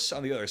 of course,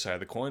 on the other side of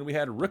the coin, we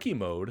had Rookie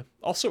Mode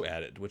also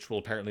added, which will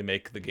apparently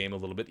make the game a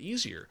little bit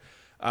easier.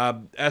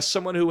 As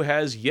someone who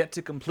has yet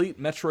to complete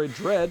Metroid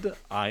Dread,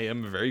 I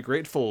am very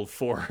grateful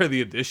for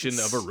the addition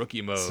of a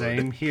Rookie Mode.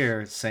 Same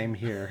here.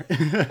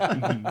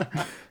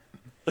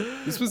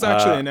 This was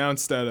actually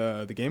announced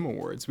at the Game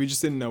Awards. We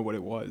just didn't know what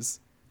it was.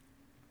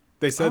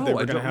 They said they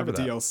were going to have a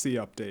DLC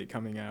update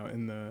coming out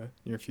in the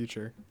near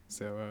future.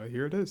 So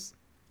here it is.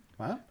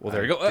 Wow. Well,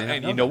 there you go.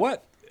 And you know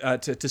what?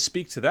 To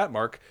speak to that,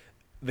 Mark,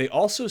 they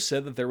also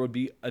said that there would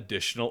be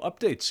additional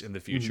updates in the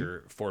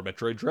future for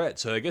Metroid Dread.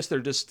 So I guess they're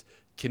just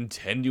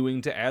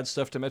continuing to add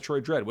stuff to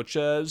Metroid Dread, which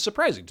is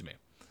surprising to me.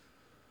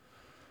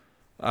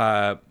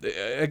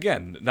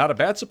 Again, not a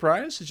bad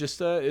surprise. It just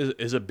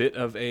is a bit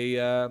of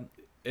an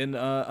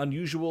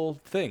unusual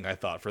thing, I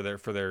thought, for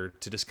their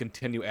to just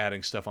continue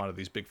adding stuff onto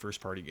these big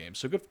first party games.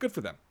 So good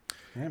for them.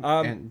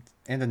 Yeah,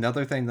 and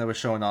another thing that was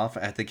shown off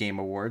at the Game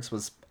Awards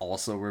was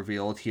also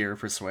revealed here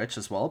for Switch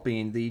as well,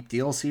 being the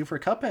DLC for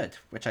Cuphead,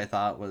 which I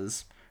thought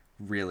was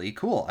really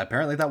cool.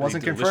 Apparently that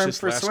wasn't confirmed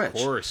for Switch.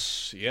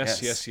 Course.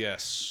 Yes.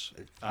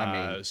 I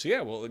mean, so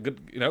yeah, well,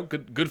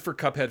 good for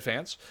Cuphead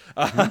fans.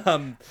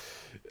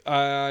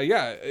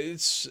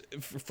 It's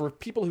for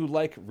people who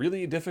like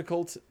really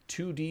difficult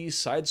 2D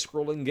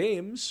side-scrolling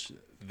games.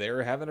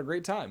 They're having a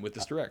great time with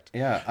this direct.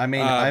 Yeah, I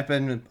mean, I've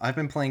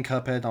been playing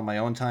Cuphead on my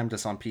own time,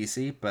 just on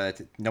PC, but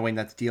knowing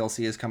that the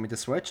DLC is coming to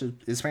Switch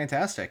is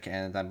fantastic,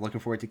 and I'm looking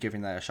forward to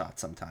giving that a shot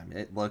sometime.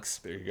 It looks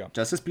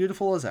just as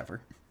beautiful as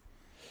ever.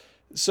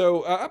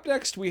 So up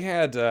next we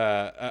had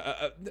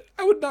I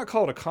would not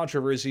call it a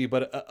controversy,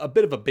 but a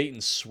bit of a bait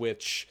and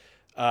switch.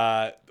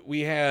 We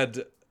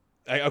had.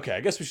 Okay, I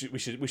guess we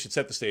should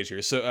set the stage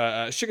here. So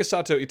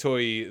Shigesato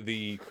Itoi,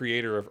 the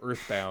creator of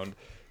Earthbound,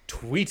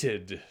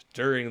 tweeted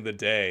during the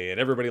day, and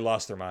everybody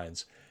lost their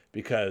minds,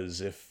 because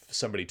if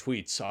somebody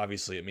tweets,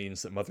 obviously it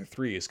means that Mother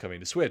 3 is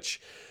coming to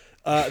Switch.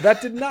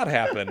 That did not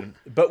happen,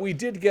 but we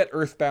did get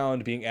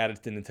Earthbound being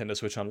added to Nintendo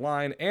Switch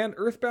Online, and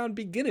Earthbound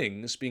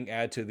Beginnings being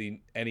added to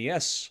the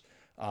NES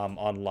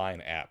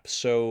Online app.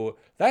 So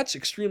that's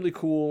extremely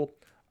cool.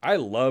 I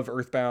love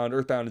Earthbound.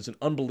 Earthbound is an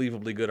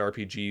unbelievably good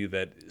RPG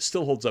that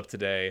still holds up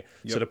today.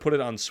 Yep. So to put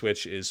it on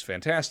Switch is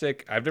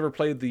fantastic. I've never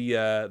played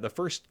the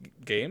first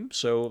game,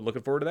 so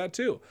looking forward to that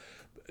too.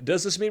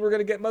 Does this mean we're going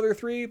to get Mother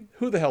 3?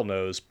 Who the hell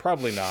knows?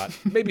 Probably not.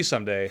 Maybe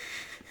someday.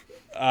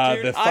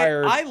 Dude,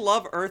 I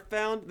love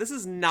Earthbound. This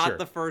is not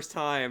the first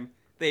time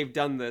they've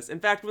done this.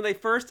 In fact, when they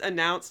first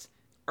announced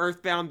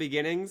Earthbound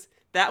Beginnings,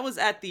 that was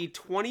at the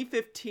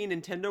 2015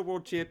 Nintendo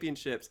World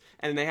Championships,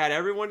 and they had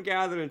everyone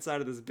gathered inside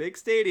of this big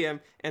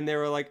stadium, and they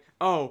were like,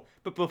 oh,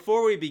 but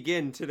before we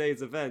begin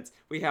today's events,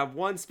 we have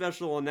one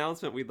special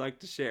announcement we'd like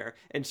to share.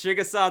 And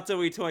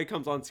Shigesato Itoi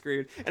comes on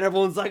screen, and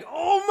everyone's like,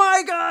 oh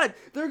my god,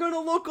 they're going to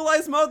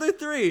localize Mother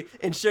 3!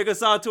 And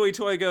Shigesato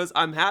Itoi goes,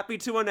 I'm happy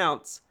to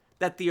announce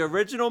that the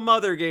original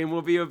Mother game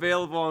will be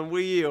available on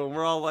Wii U. And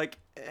we're all like,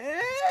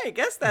 I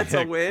guess that's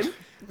a win.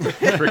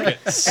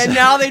 And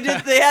now they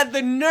had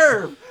the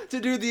nerve to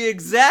do the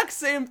exact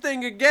same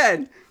thing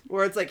again,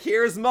 where it's like,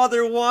 here's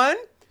Mother 1,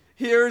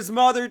 here's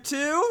Mother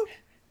 2,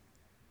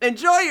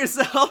 enjoy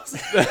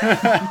yourselves.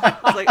 I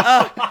was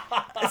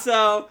like,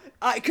 so,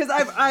 because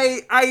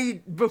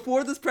I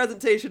before this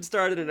presentation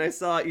started and I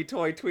saw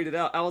Itoi tweet it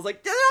out, I was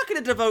like, they're not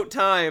going to devote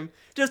time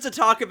just to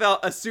talk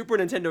about a Super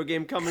Nintendo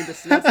game coming to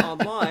SNES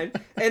Online.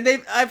 And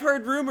I've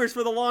heard rumors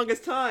for the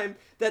longest time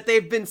that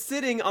they've been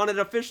sitting on an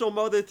official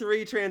Mother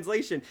 3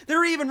 translation. There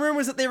were even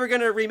rumors that they were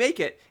going to remake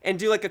it and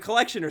do like a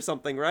collection or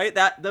something, right?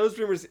 Those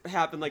rumors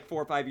happened like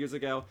 4 or 5 years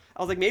ago.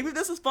 I was like, maybe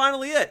this is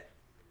finally it.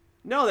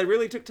 No, they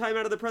really took time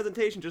out of the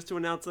presentation just to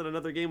announce that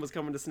another game was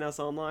coming to SNES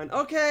Online.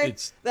 Okay,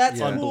 that's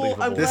cool.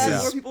 I'm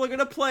glad more people are going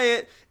to play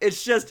it.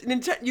 It's just,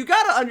 you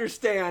got to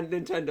understand,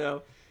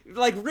 Nintendo.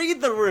 Like,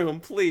 read the room,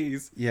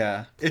 please.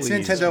 Yeah, it's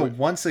Nintendo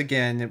once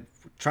again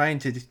trying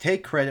to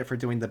take credit for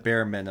doing the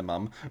bare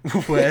minimum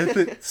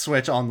with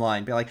Switch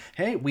Online. Be like,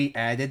 hey, we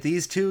added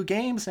these 2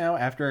 games now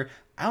after...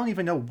 I don't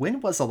even know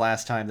when was the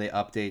last time they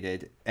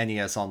updated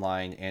NES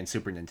Online and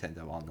Super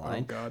Nintendo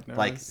Online. Oh, God, no.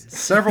 Like,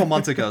 several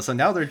months ago. So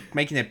now they're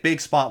making a big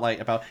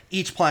spotlight about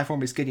each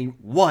platform is getting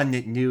one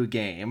new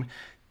game.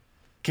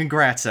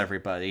 Congrats,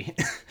 everybody.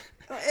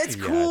 It's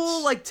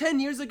cool. Like 10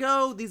 years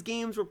ago, these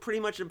games were pretty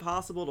much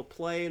impossible to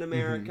play in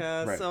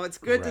America. Right. So it's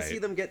good to see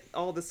them get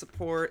all the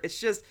support. It's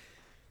just,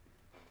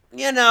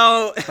 you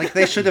know. Like,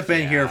 they should have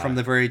been here from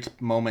the very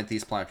moment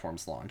these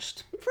platforms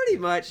launched. Pretty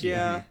much,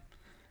 yeah.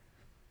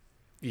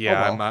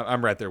 Yeah, Oh, well.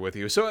 I'm right there with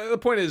you. So the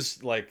point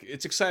is, like,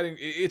 it's exciting.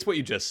 It's what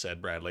you just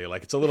said, Bradley.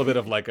 Like, it's a little bit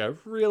of like a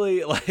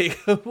really like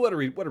what are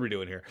we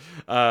doing here?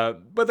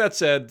 But that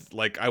said,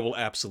 like, I will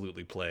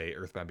absolutely play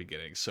Earthbound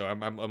Beginnings. So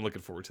I'm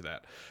looking forward to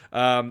that.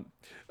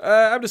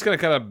 I'm just gonna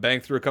kind of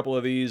bang through a couple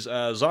of these.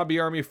 Zombie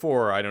Army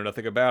 4. I know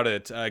nothing about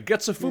it.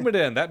 Getsu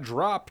Fumiden, that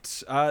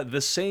dropped the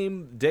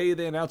same day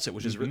they announced it,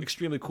 which is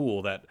extremely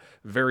cool. That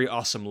very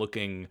awesome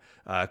looking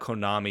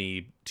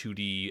Konami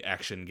 2D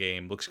action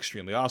game looks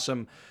extremely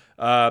awesome.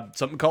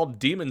 Something called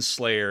Demon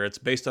Slayer. It's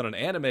based on an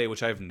anime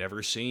which I've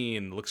never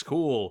seen. Looks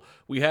cool.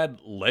 We had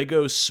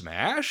Lego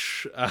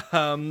Smash.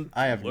 I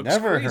have Looks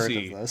never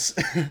crazy. heard of this.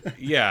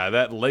 Yeah,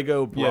 that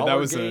Lego brawler that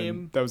was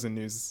game. that was a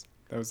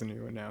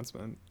new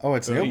announcement. Oh,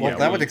 it's new? Well, yeah,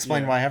 that would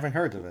explain yeah. why I haven't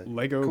heard of it.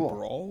 Lego Cool.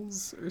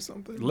 Brawls or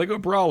something. Lego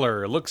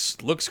Brawler looks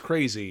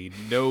crazy.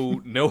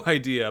 No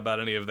idea about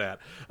any of that.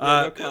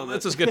 no comment.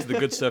 Let's just get to the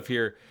good stuff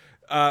here.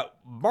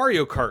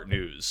 Mario Kart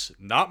news.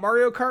 Not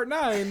Mario Kart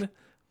 9,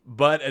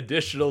 but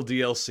additional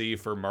DLC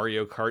for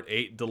Mario Kart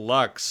 8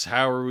 Deluxe.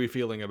 How are we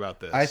feeling about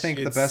this? I think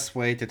the It's- best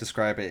way to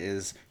describe it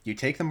is you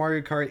take the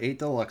Mario Kart 8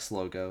 Deluxe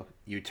logo,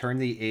 you turn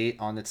the 8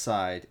 on its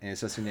side, and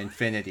it's just an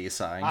infinity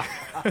sign.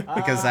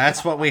 Because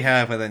that's what we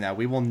have with it now.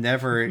 We will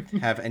never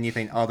have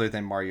anything other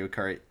than Mario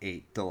Kart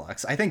 8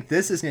 Deluxe. I think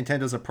this is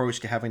Nintendo's approach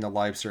to having a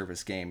live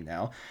service game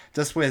now.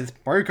 Just with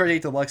Mario Kart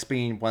 8 Deluxe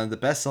being one of the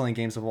best-selling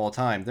games of all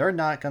time, they're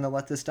not going to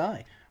let this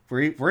die.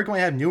 We're going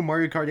to have new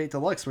Mario Kart 8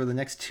 Deluxe for the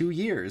next 2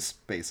 years,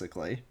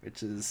 basically,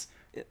 which is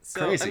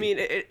So, crazy. I mean,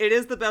 it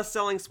is the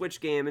best-selling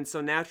Switch game, and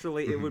so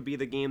naturally it would be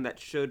the game that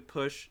should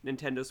push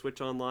Nintendo Switch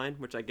Online,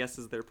 which I guess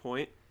is their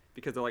point,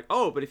 because they're like,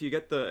 oh, but if you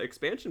get the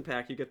expansion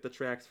pack, you get the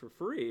tracks for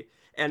free.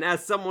 And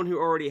as someone who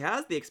already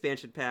has the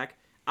expansion pack,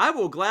 I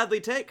will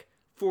gladly take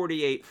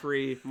 48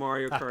 free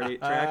Mario Kart 8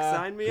 tracks.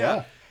 Sign me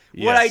up.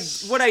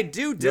 Yes. What I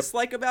do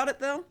dislike about it,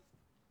 though,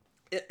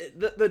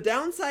 the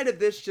downside of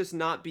this just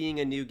not being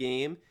a new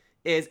game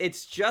is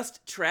it's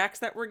just tracks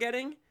that we're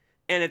getting,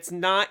 and it's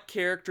not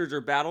characters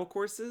or battle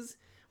courses,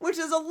 which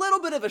is a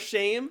little bit of a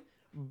shame,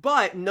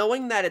 but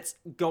knowing that it's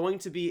going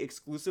to be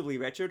exclusively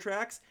retro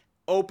tracks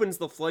opens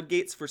the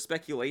floodgates for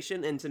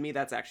speculation, and to me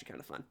that's actually kind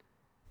of fun.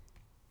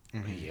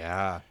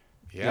 Yeah.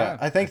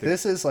 I think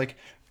this is like,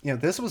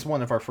 this was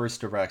one of our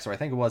first directs, or I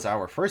think it was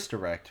our first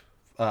direct,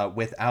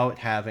 without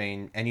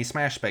having any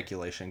Smash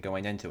speculation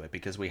going into it,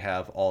 because we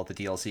have all the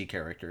DLC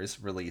characters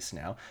released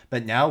now.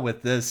 But now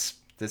with this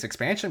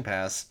expansion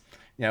pass,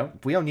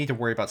 we don't need to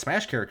worry about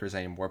Smash characters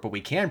anymore, but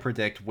we can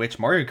predict which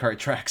Mario Kart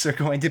tracks are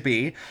going to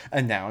be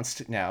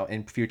announced now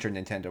in future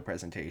Nintendo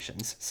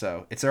presentations.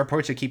 So it's their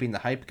approach to keeping the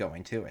hype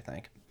going too, I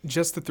think.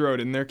 Just to throw it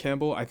in there,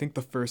 Campbell, I think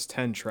the first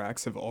 10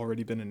 tracks have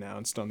already been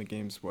announced on the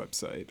game's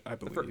website, I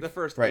believe. The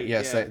first Right, eight,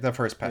 yes, yeah. the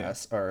first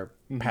pass, or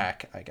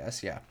pack, I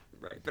guess, yeah.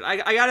 Right, but I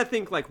gotta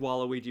think like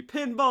Waluigi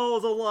Pinball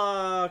is a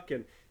lock,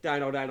 and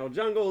Dino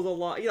Jungle is a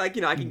lock. I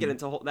can get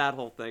into that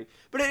whole thing.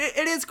 But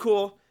it is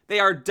cool. They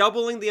are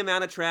doubling the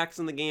amount of tracks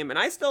in the game, and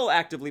I still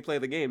actively play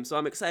the game, so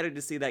I'm excited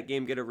to see that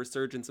game get a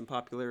resurgence in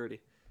popularity.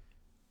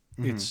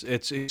 It's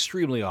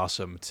extremely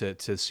awesome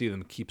to see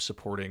them keep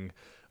supporting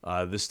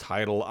this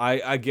title.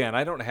 I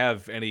don't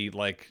have any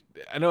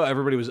I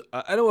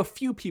know a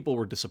few people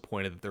were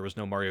disappointed that there was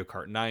no Mario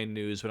Kart 9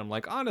 news, but I'm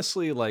like,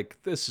 honestly,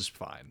 this is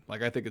fine.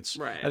 I think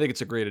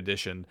it's a great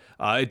addition.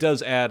 It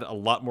does add a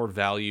lot more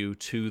value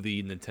to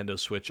the Nintendo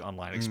Switch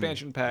Online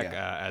expansion pack,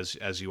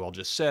 as you all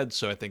just said.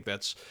 So I think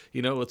that's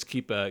let's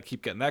keep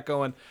getting that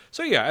going.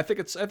 So yeah, I think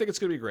it's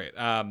gonna be great.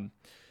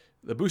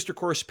 The Booster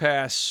Course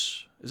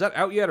Pass, is that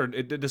out yet, or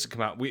it doesn't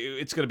come out?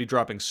 It's gonna be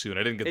dropping soon.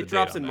 I didn't get the date. It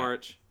drops on in that.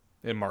 March.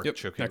 In March, Yep,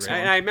 okay, next great.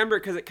 month. And I remember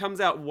because it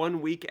comes out 1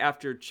 week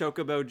after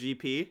Chocobo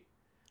GP,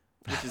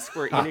 which is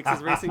Square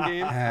Enix's racing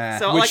game.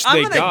 So Which I'm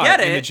they gonna got get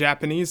in the it.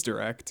 Japanese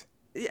direct.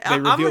 Yeah, They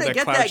I'm revealed gonna that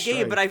get Cloud that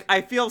game, but Strike.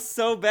 I feel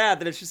so bad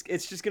that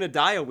it's just gonna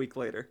die a week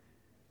later.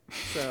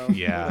 So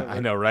Yeah, whatever. I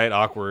know, right?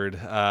 Awkward.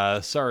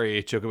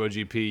 Sorry, Chocobo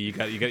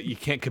GP. You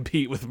can't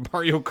compete with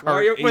Mario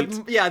Kart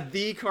 8.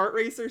 The kart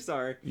racer.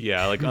 Sorry.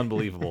 Yeah,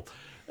 unbelievable.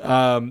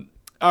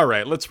 All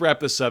right, let's wrap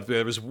this up.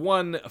 There was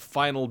one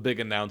final big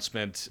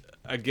announcement.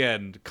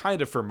 Again,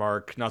 kind of for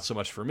Mark, not so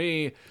much for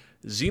me.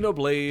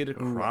 Xenoblade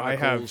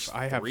Chronicles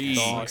I have 3.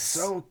 thoughts.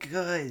 So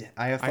good.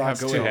 I have I have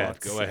thoughts Go too. ahead,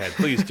 go ahead.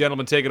 Please,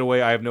 gentlemen, take it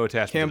away. I have no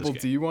attachment Campbell, to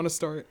this do game. you want to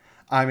start?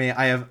 I mean,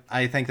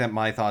 I think that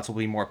my thoughts will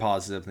be more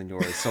positive than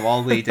yours, so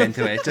I'll lead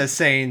into it. Just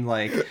saying,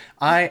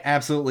 I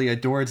absolutely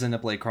adored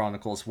Xenoblade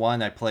Chronicles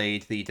 1. I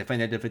played the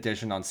definitive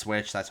edition on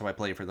Switch. That's how I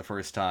played it for the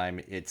first time.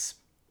 It's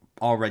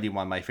already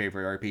one of my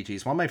favorite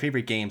RPGs, one of my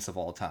favorite games of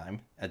all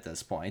time at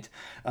this point.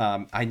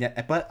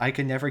 But I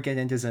could never get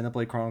into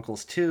Xenoblade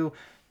Chronicles 2,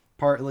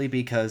 partly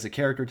because the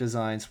character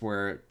designs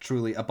were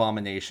truly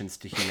abominations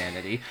to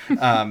humanity.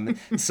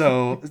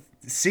 So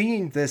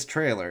seeing this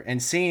trailer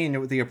and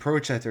seeing the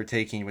approach that they're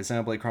taking with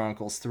Xenoblade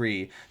Chronicles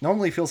 3 not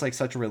only feels like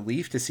such a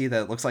relief to see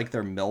that it looks like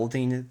they're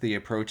melding the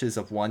approaches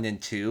of 1 and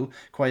 2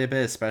 quite a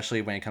bit,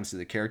 especially when it comes to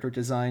the character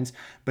designs,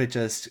 but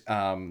just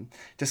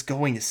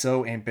going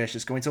so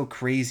ambitious, going so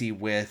crazy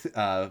with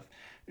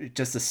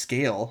just the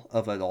scale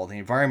of it all, the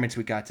environments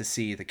we got to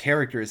see, the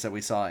characters that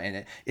we saw in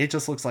it, it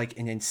just looks like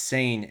an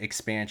insane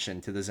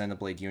expansion to the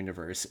Xenoblade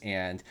universe.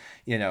 And,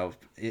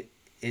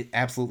 it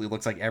absolutely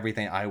looks like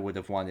everything I would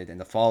have wanted in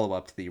the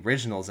follow-up to the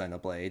original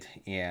Xenoblade.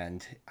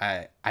 And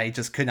I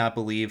just could not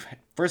believe,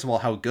 first of all,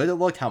 how good it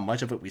looked, how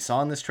much of it we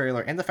saw in this trailer,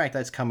 and the fact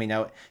that it's coming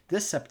out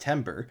this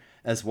September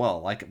as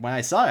well. Like, when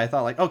I saw it, I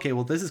thought, like, okay,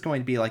 well, this is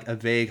going to be like a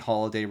vague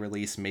holiday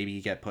release,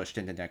 maybe get pushed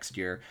into next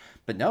year.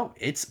 But no,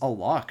 it's a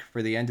lock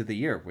for the end of the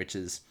year, which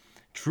is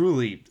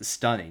truly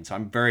stunning. So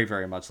I'm very,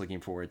 very much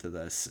looking forward to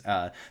this.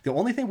 The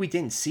only thing we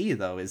didn't see,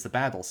 though, is the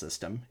battle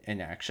system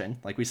in action.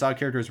 Like, we saw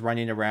characters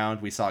running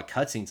around, we saw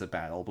cutscenes of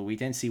battle, but we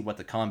didn't see what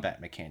the combat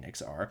mechanics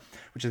are,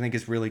 which I think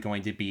is really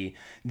going to be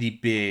the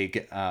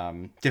big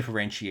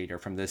differentiator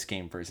from this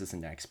game versus the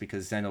next,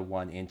 because Xeno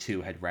 1 and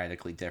 2 had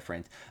radically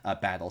different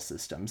battle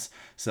systems.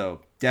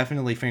 So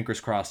definitely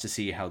fingers crossed to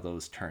see how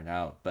those turn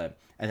out. But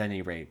at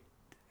any rate,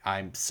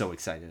 I'm so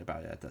excited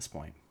about it at this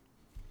point.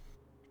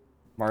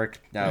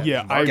 Mark, no.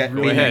 Yeah,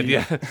 Go ahead.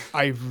 Yeah.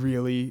 I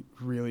really,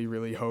 really,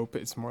 really hope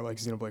it's more like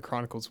Xenoblade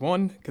Chronicles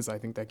 1, because I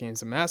think that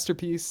game's a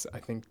masterpiece. I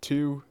think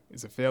 2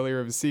 is a failure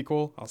of a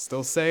sequel. I'll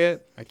still say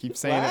it. I keep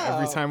saying it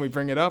every time we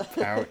bring it up.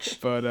 Ouch.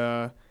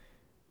 But,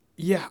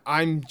 yeah,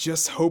 I'm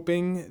just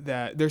hoping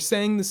that they're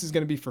saying this is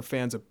going to be for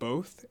fans of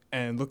both.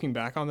 And looking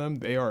back on them,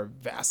 they are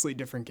vastly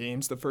different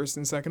games, the first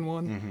and second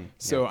one. Mm-hmm.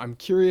 So I'm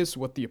curious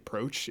what the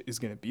approach is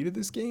going to be to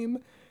this game.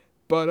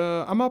 But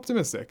I'm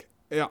optimistic.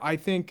 Yeah, I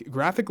think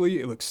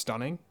graphically it looks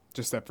stunning,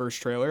 just that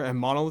first trailer. And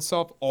Monolith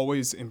Soft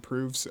always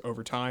improves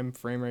over time,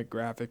 frame rate,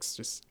 graphics,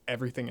 just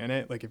everything in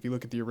it. Like if you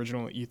look at the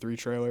original E3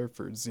 trailer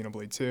for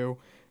Xenoblade 2,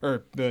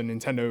 or the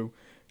Nintendo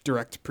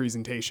Direct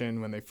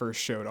presentation when they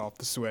first showed off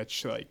the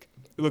Switch, like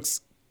it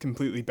looks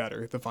completely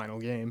better, the final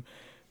game.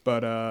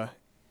 But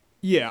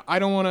yeah, I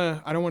don't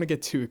wanna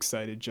get too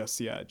excited just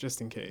yet,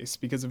 just in case.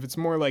 Because if it's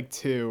more like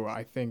 2,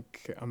 I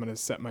think I'm gonna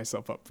set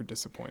myself up for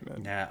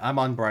disappointment. Yeah, I'm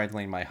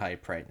unbridling my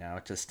hype right now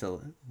just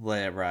to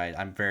let it ride.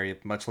 I'm very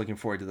much looking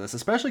forward to this,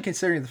 especially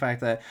considering the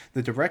fact that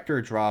the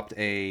director dropped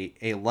a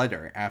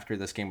letter after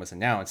this game was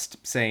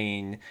announced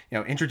saying,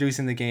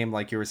 introducing the game,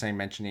 like you were saying,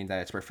 mentioning that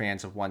it's for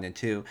fans of 1 and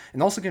 2,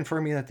 and also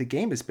confirming that the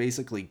game is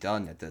basically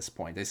done at this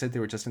point. They said they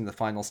were just in the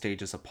final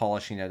stages of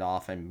polishing it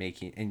off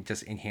and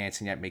just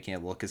enhancing it, making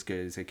it look as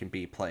good as it can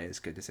be, play as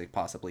good as it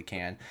possibly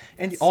can.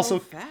 And That's also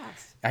so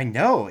fast. I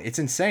know, it's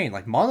insane.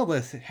 Like,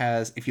 Monolith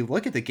has, if you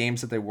look at the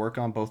games that they work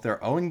on, both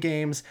their own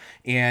games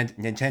and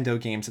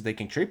Nintendo games that they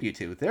contribute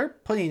to, they're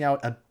putting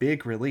out a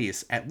big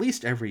release at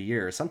least every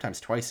year, sometimes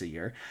twice a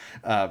year.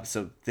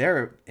 So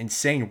they're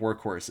insane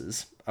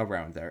workhorses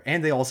around there.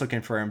 And they also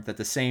confirmed that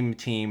the same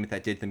team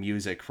that did the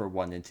music for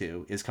 1 and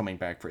 2 is coming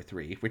back for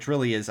 3, which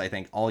really is, I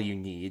think, all you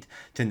need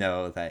to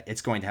know that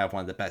it's going to have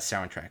one of the best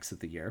soundtracks of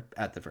the year,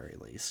 at the very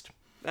least.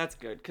 That's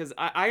good, because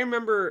I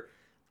remember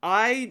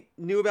I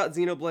knew about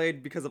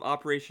Xenoblade because of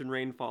Operation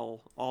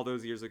Rainfall all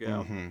those years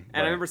ago. And I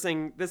remember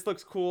saying, this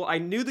looks cool. I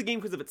knew the game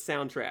because of its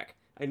soundtrack.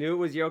 I knew it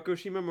was Yoko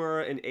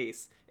Shimomura and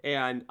Ace.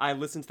 And I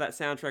listened to that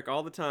soundtrack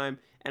all the time.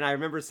 And I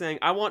remember saying,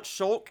 I want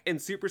Shulk in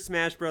Super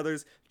Smash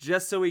Brothers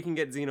just so we can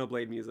get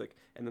Xenoblade music.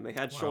 And then they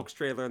had Shulk's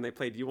trailer and they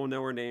played You Will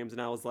Know Her Names.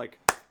 And I was like,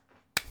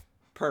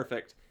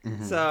 perfect.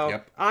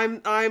 So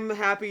I'm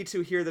happy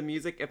to hear the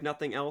music, if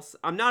nothing else.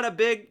 I'm not a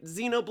big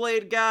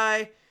Xenoblade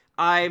guy.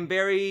 I'm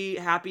very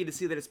happy to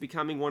see that it's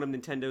becoming one of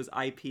Nintendo's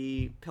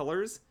IP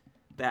pillars,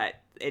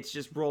 that it's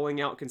just rolling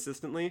out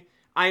consistently.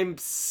 I'm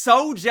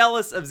so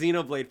jealous of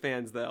Xenoblade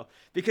fans, though,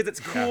 because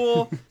it's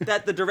cool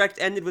that the Direct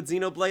ended with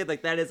Xenoblade.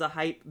 Like, that is a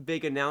hype,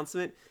 big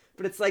announcement.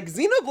 But it's like,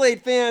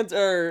 Xenoblade fans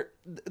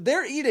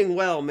they're eating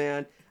well,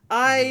 man.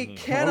 I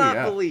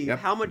cannot believe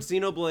how much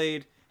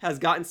Xenoblade has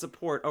gotten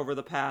support over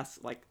the past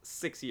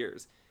 6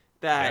 years.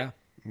 That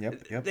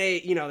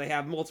they they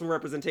have multiple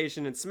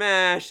representation in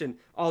Smash and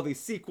all these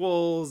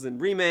sequels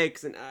and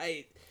remakes, and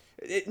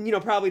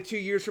probably 2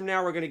 years from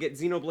now we're gonna get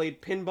Xenoblade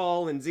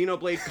Pinball and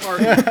Xenoblade Kart,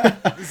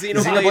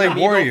 Xenoblade Amiibo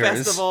Warriors.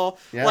 Festival.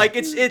 Yeah. Like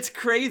it's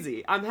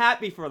crazy. I'm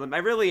happy for them. I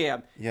really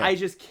am. Yeah. I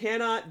just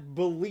cannot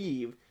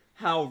believe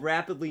how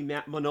rapidly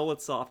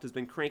Monolith Soft has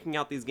been cranking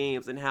out these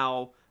games and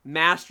how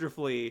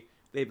masterfully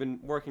they've been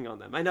working on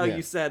them. I know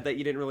you said that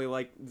you didn't really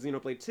like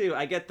Xenoblade 2.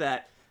 I get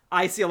that.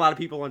 I see a lot of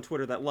people on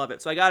Twitter that love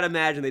it, so I gotta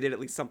imagine they did at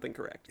least something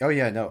correct. Oh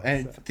yeah, no,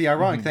 and the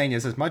ironic thing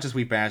is, as much as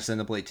we bash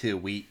Xenoblade 2,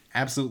 we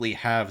absolutely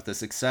have the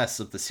success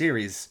of the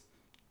series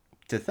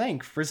to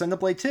thank for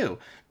Xenoblade 2.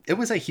 It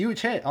was a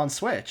huge hit on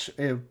Switch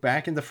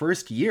back in the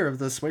first year of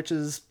the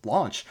Switch's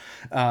launch,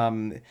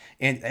 and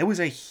it was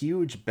a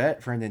huge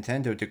bet for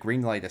Nintendo to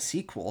greenlight a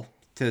sequel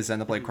to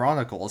Xenoblade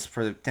Chronicles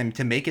for them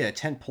to make it a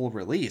tentpole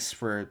release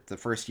for the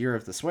first year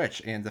of the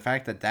Switch. And the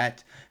fact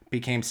that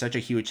became such a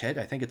huge hit,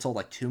 I think it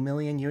sold 2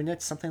 million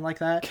units, something like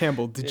that.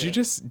 Campbell, did you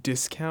just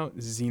discount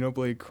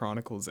Xenoblade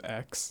Chronicles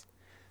X?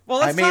 Well,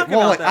 let's talk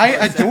about that.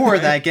 I adore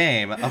that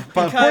game, but of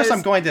course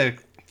I'm going to.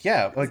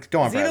 Yeah,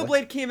 go on, Bradley.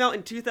 Xenoblade came out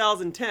in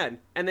 2010,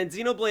 and then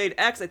Xenoblade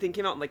X, I think,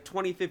 came out in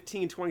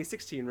 2015,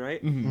 2016,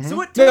 right?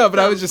 So it took but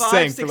I was just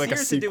saying 5-6 for a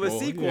years to do a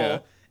sequel. sequel, Yeah.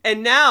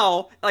 And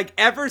now, like,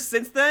 ever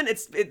since then,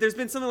 there's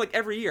been something like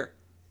every year.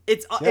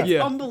 It's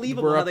Yeah.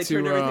 unbelievable We're how up they to,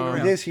 turned everything It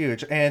around. is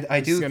huge, and I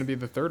It's going do. to be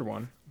the third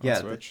one on Yeah,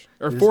 Switch.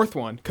 Or fourth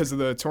one, because of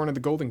the Torn of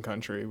the Golden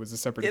Country was a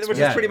separate Which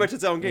expansion. is pretty much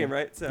its own game,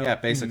 right? So Yeah,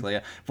 basically.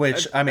 Yeah.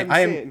 Which I'm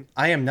insane.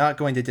 I am not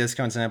going to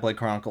discount Xenoblade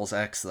Chronicles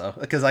X though,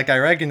 because like I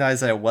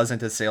recognize that it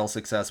wasn't a sales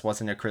success,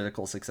 wasn't a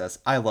critical success.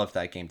 I love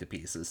that game to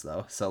pieces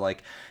though. So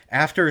like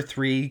after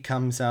 3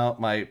 comes out,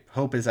 my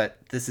hope is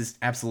that this is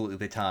absolutely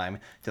the time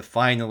to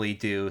finally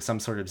do some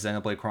sort of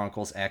Xenoblade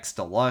Chronicles X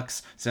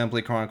Deluxe,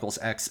 Xenoblade Chronicles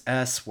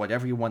XS,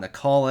 whatever you want to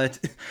call it.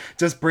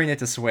 Just bring it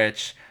to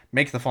Switch.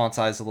 Make the font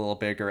size a little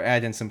bigger,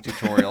 add in some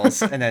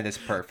tutorials, and then it's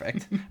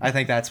perfect. I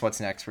think that's what's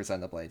next for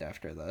Xenoblade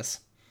after this.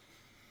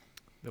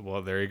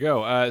 Well, there you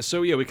go.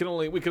 So yeah, we can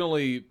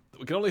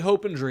only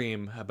hope and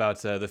dream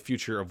about the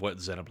future of what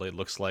Xenoblade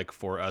looks like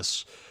for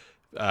us.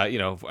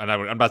 And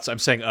I'm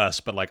saying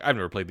us, but like I've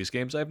never played these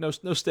games. I have no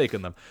stake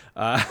in them.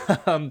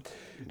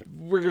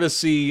 We're gonna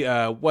see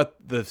what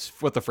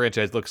the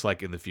franchise looks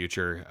like in the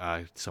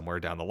future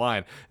somewhere down the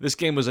line. This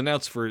game was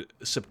announced for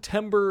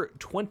September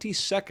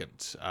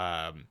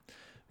 22nd,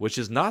 which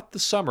is not the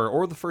summer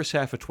or the first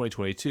half of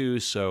 2022.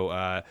 So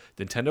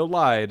Nintendo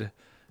lied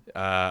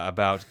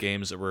about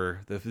games that were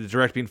the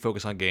direct being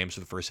focused on games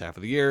for the first half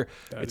of the year.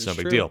 It's no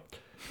big deal.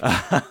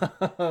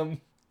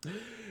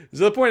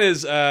 So the point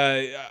is,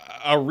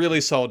 a really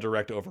solid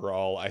direct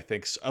overall. I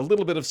think a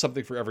little bit of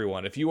something for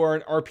everyone. If you are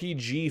an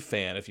RPG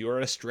fan, if you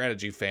are a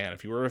strategy fan,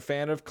 if you are a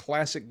fan of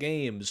classic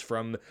games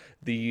from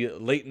the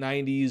late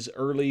 90s,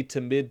 early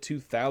to mid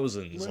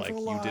 2000s, like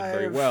you did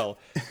very well.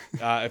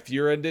 If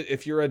you're a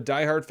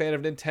diehard fan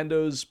of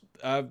Nintendo's,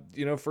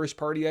 first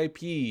party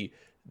IP,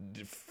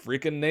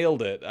 freaking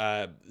nailed it.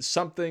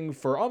 Something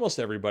for almost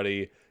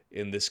everybody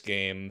in this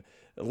game.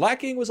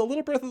 Lacking was a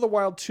little Breath of the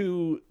Wild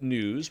 2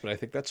 news, but I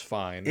think that's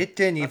fine. It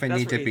didn't even That's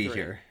need for to be E3.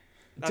 here.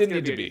 Didn't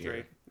need to be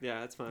here. Yeah,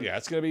 that's fine. Yeah,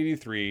 it's gonna be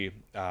E3.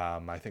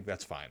 I think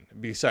that's fine.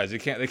 Besides, they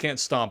can't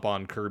stomp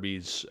on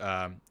Kirby's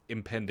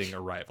impending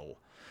arrival.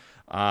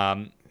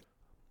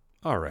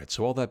 All right,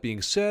 so all that being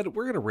said,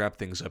 we're going to wrap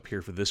things up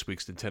here for this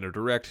week's Nintendo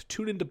Direct.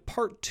 Tune into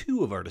part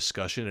 2 of our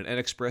discussion at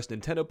NXpress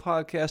Nintendo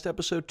Podcast,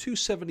 episode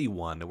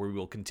 271, where we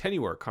will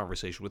continue our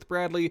conversation with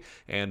Bradley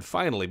and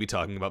finally be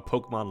talking about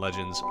Pokemon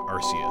Legends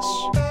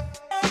Arceus.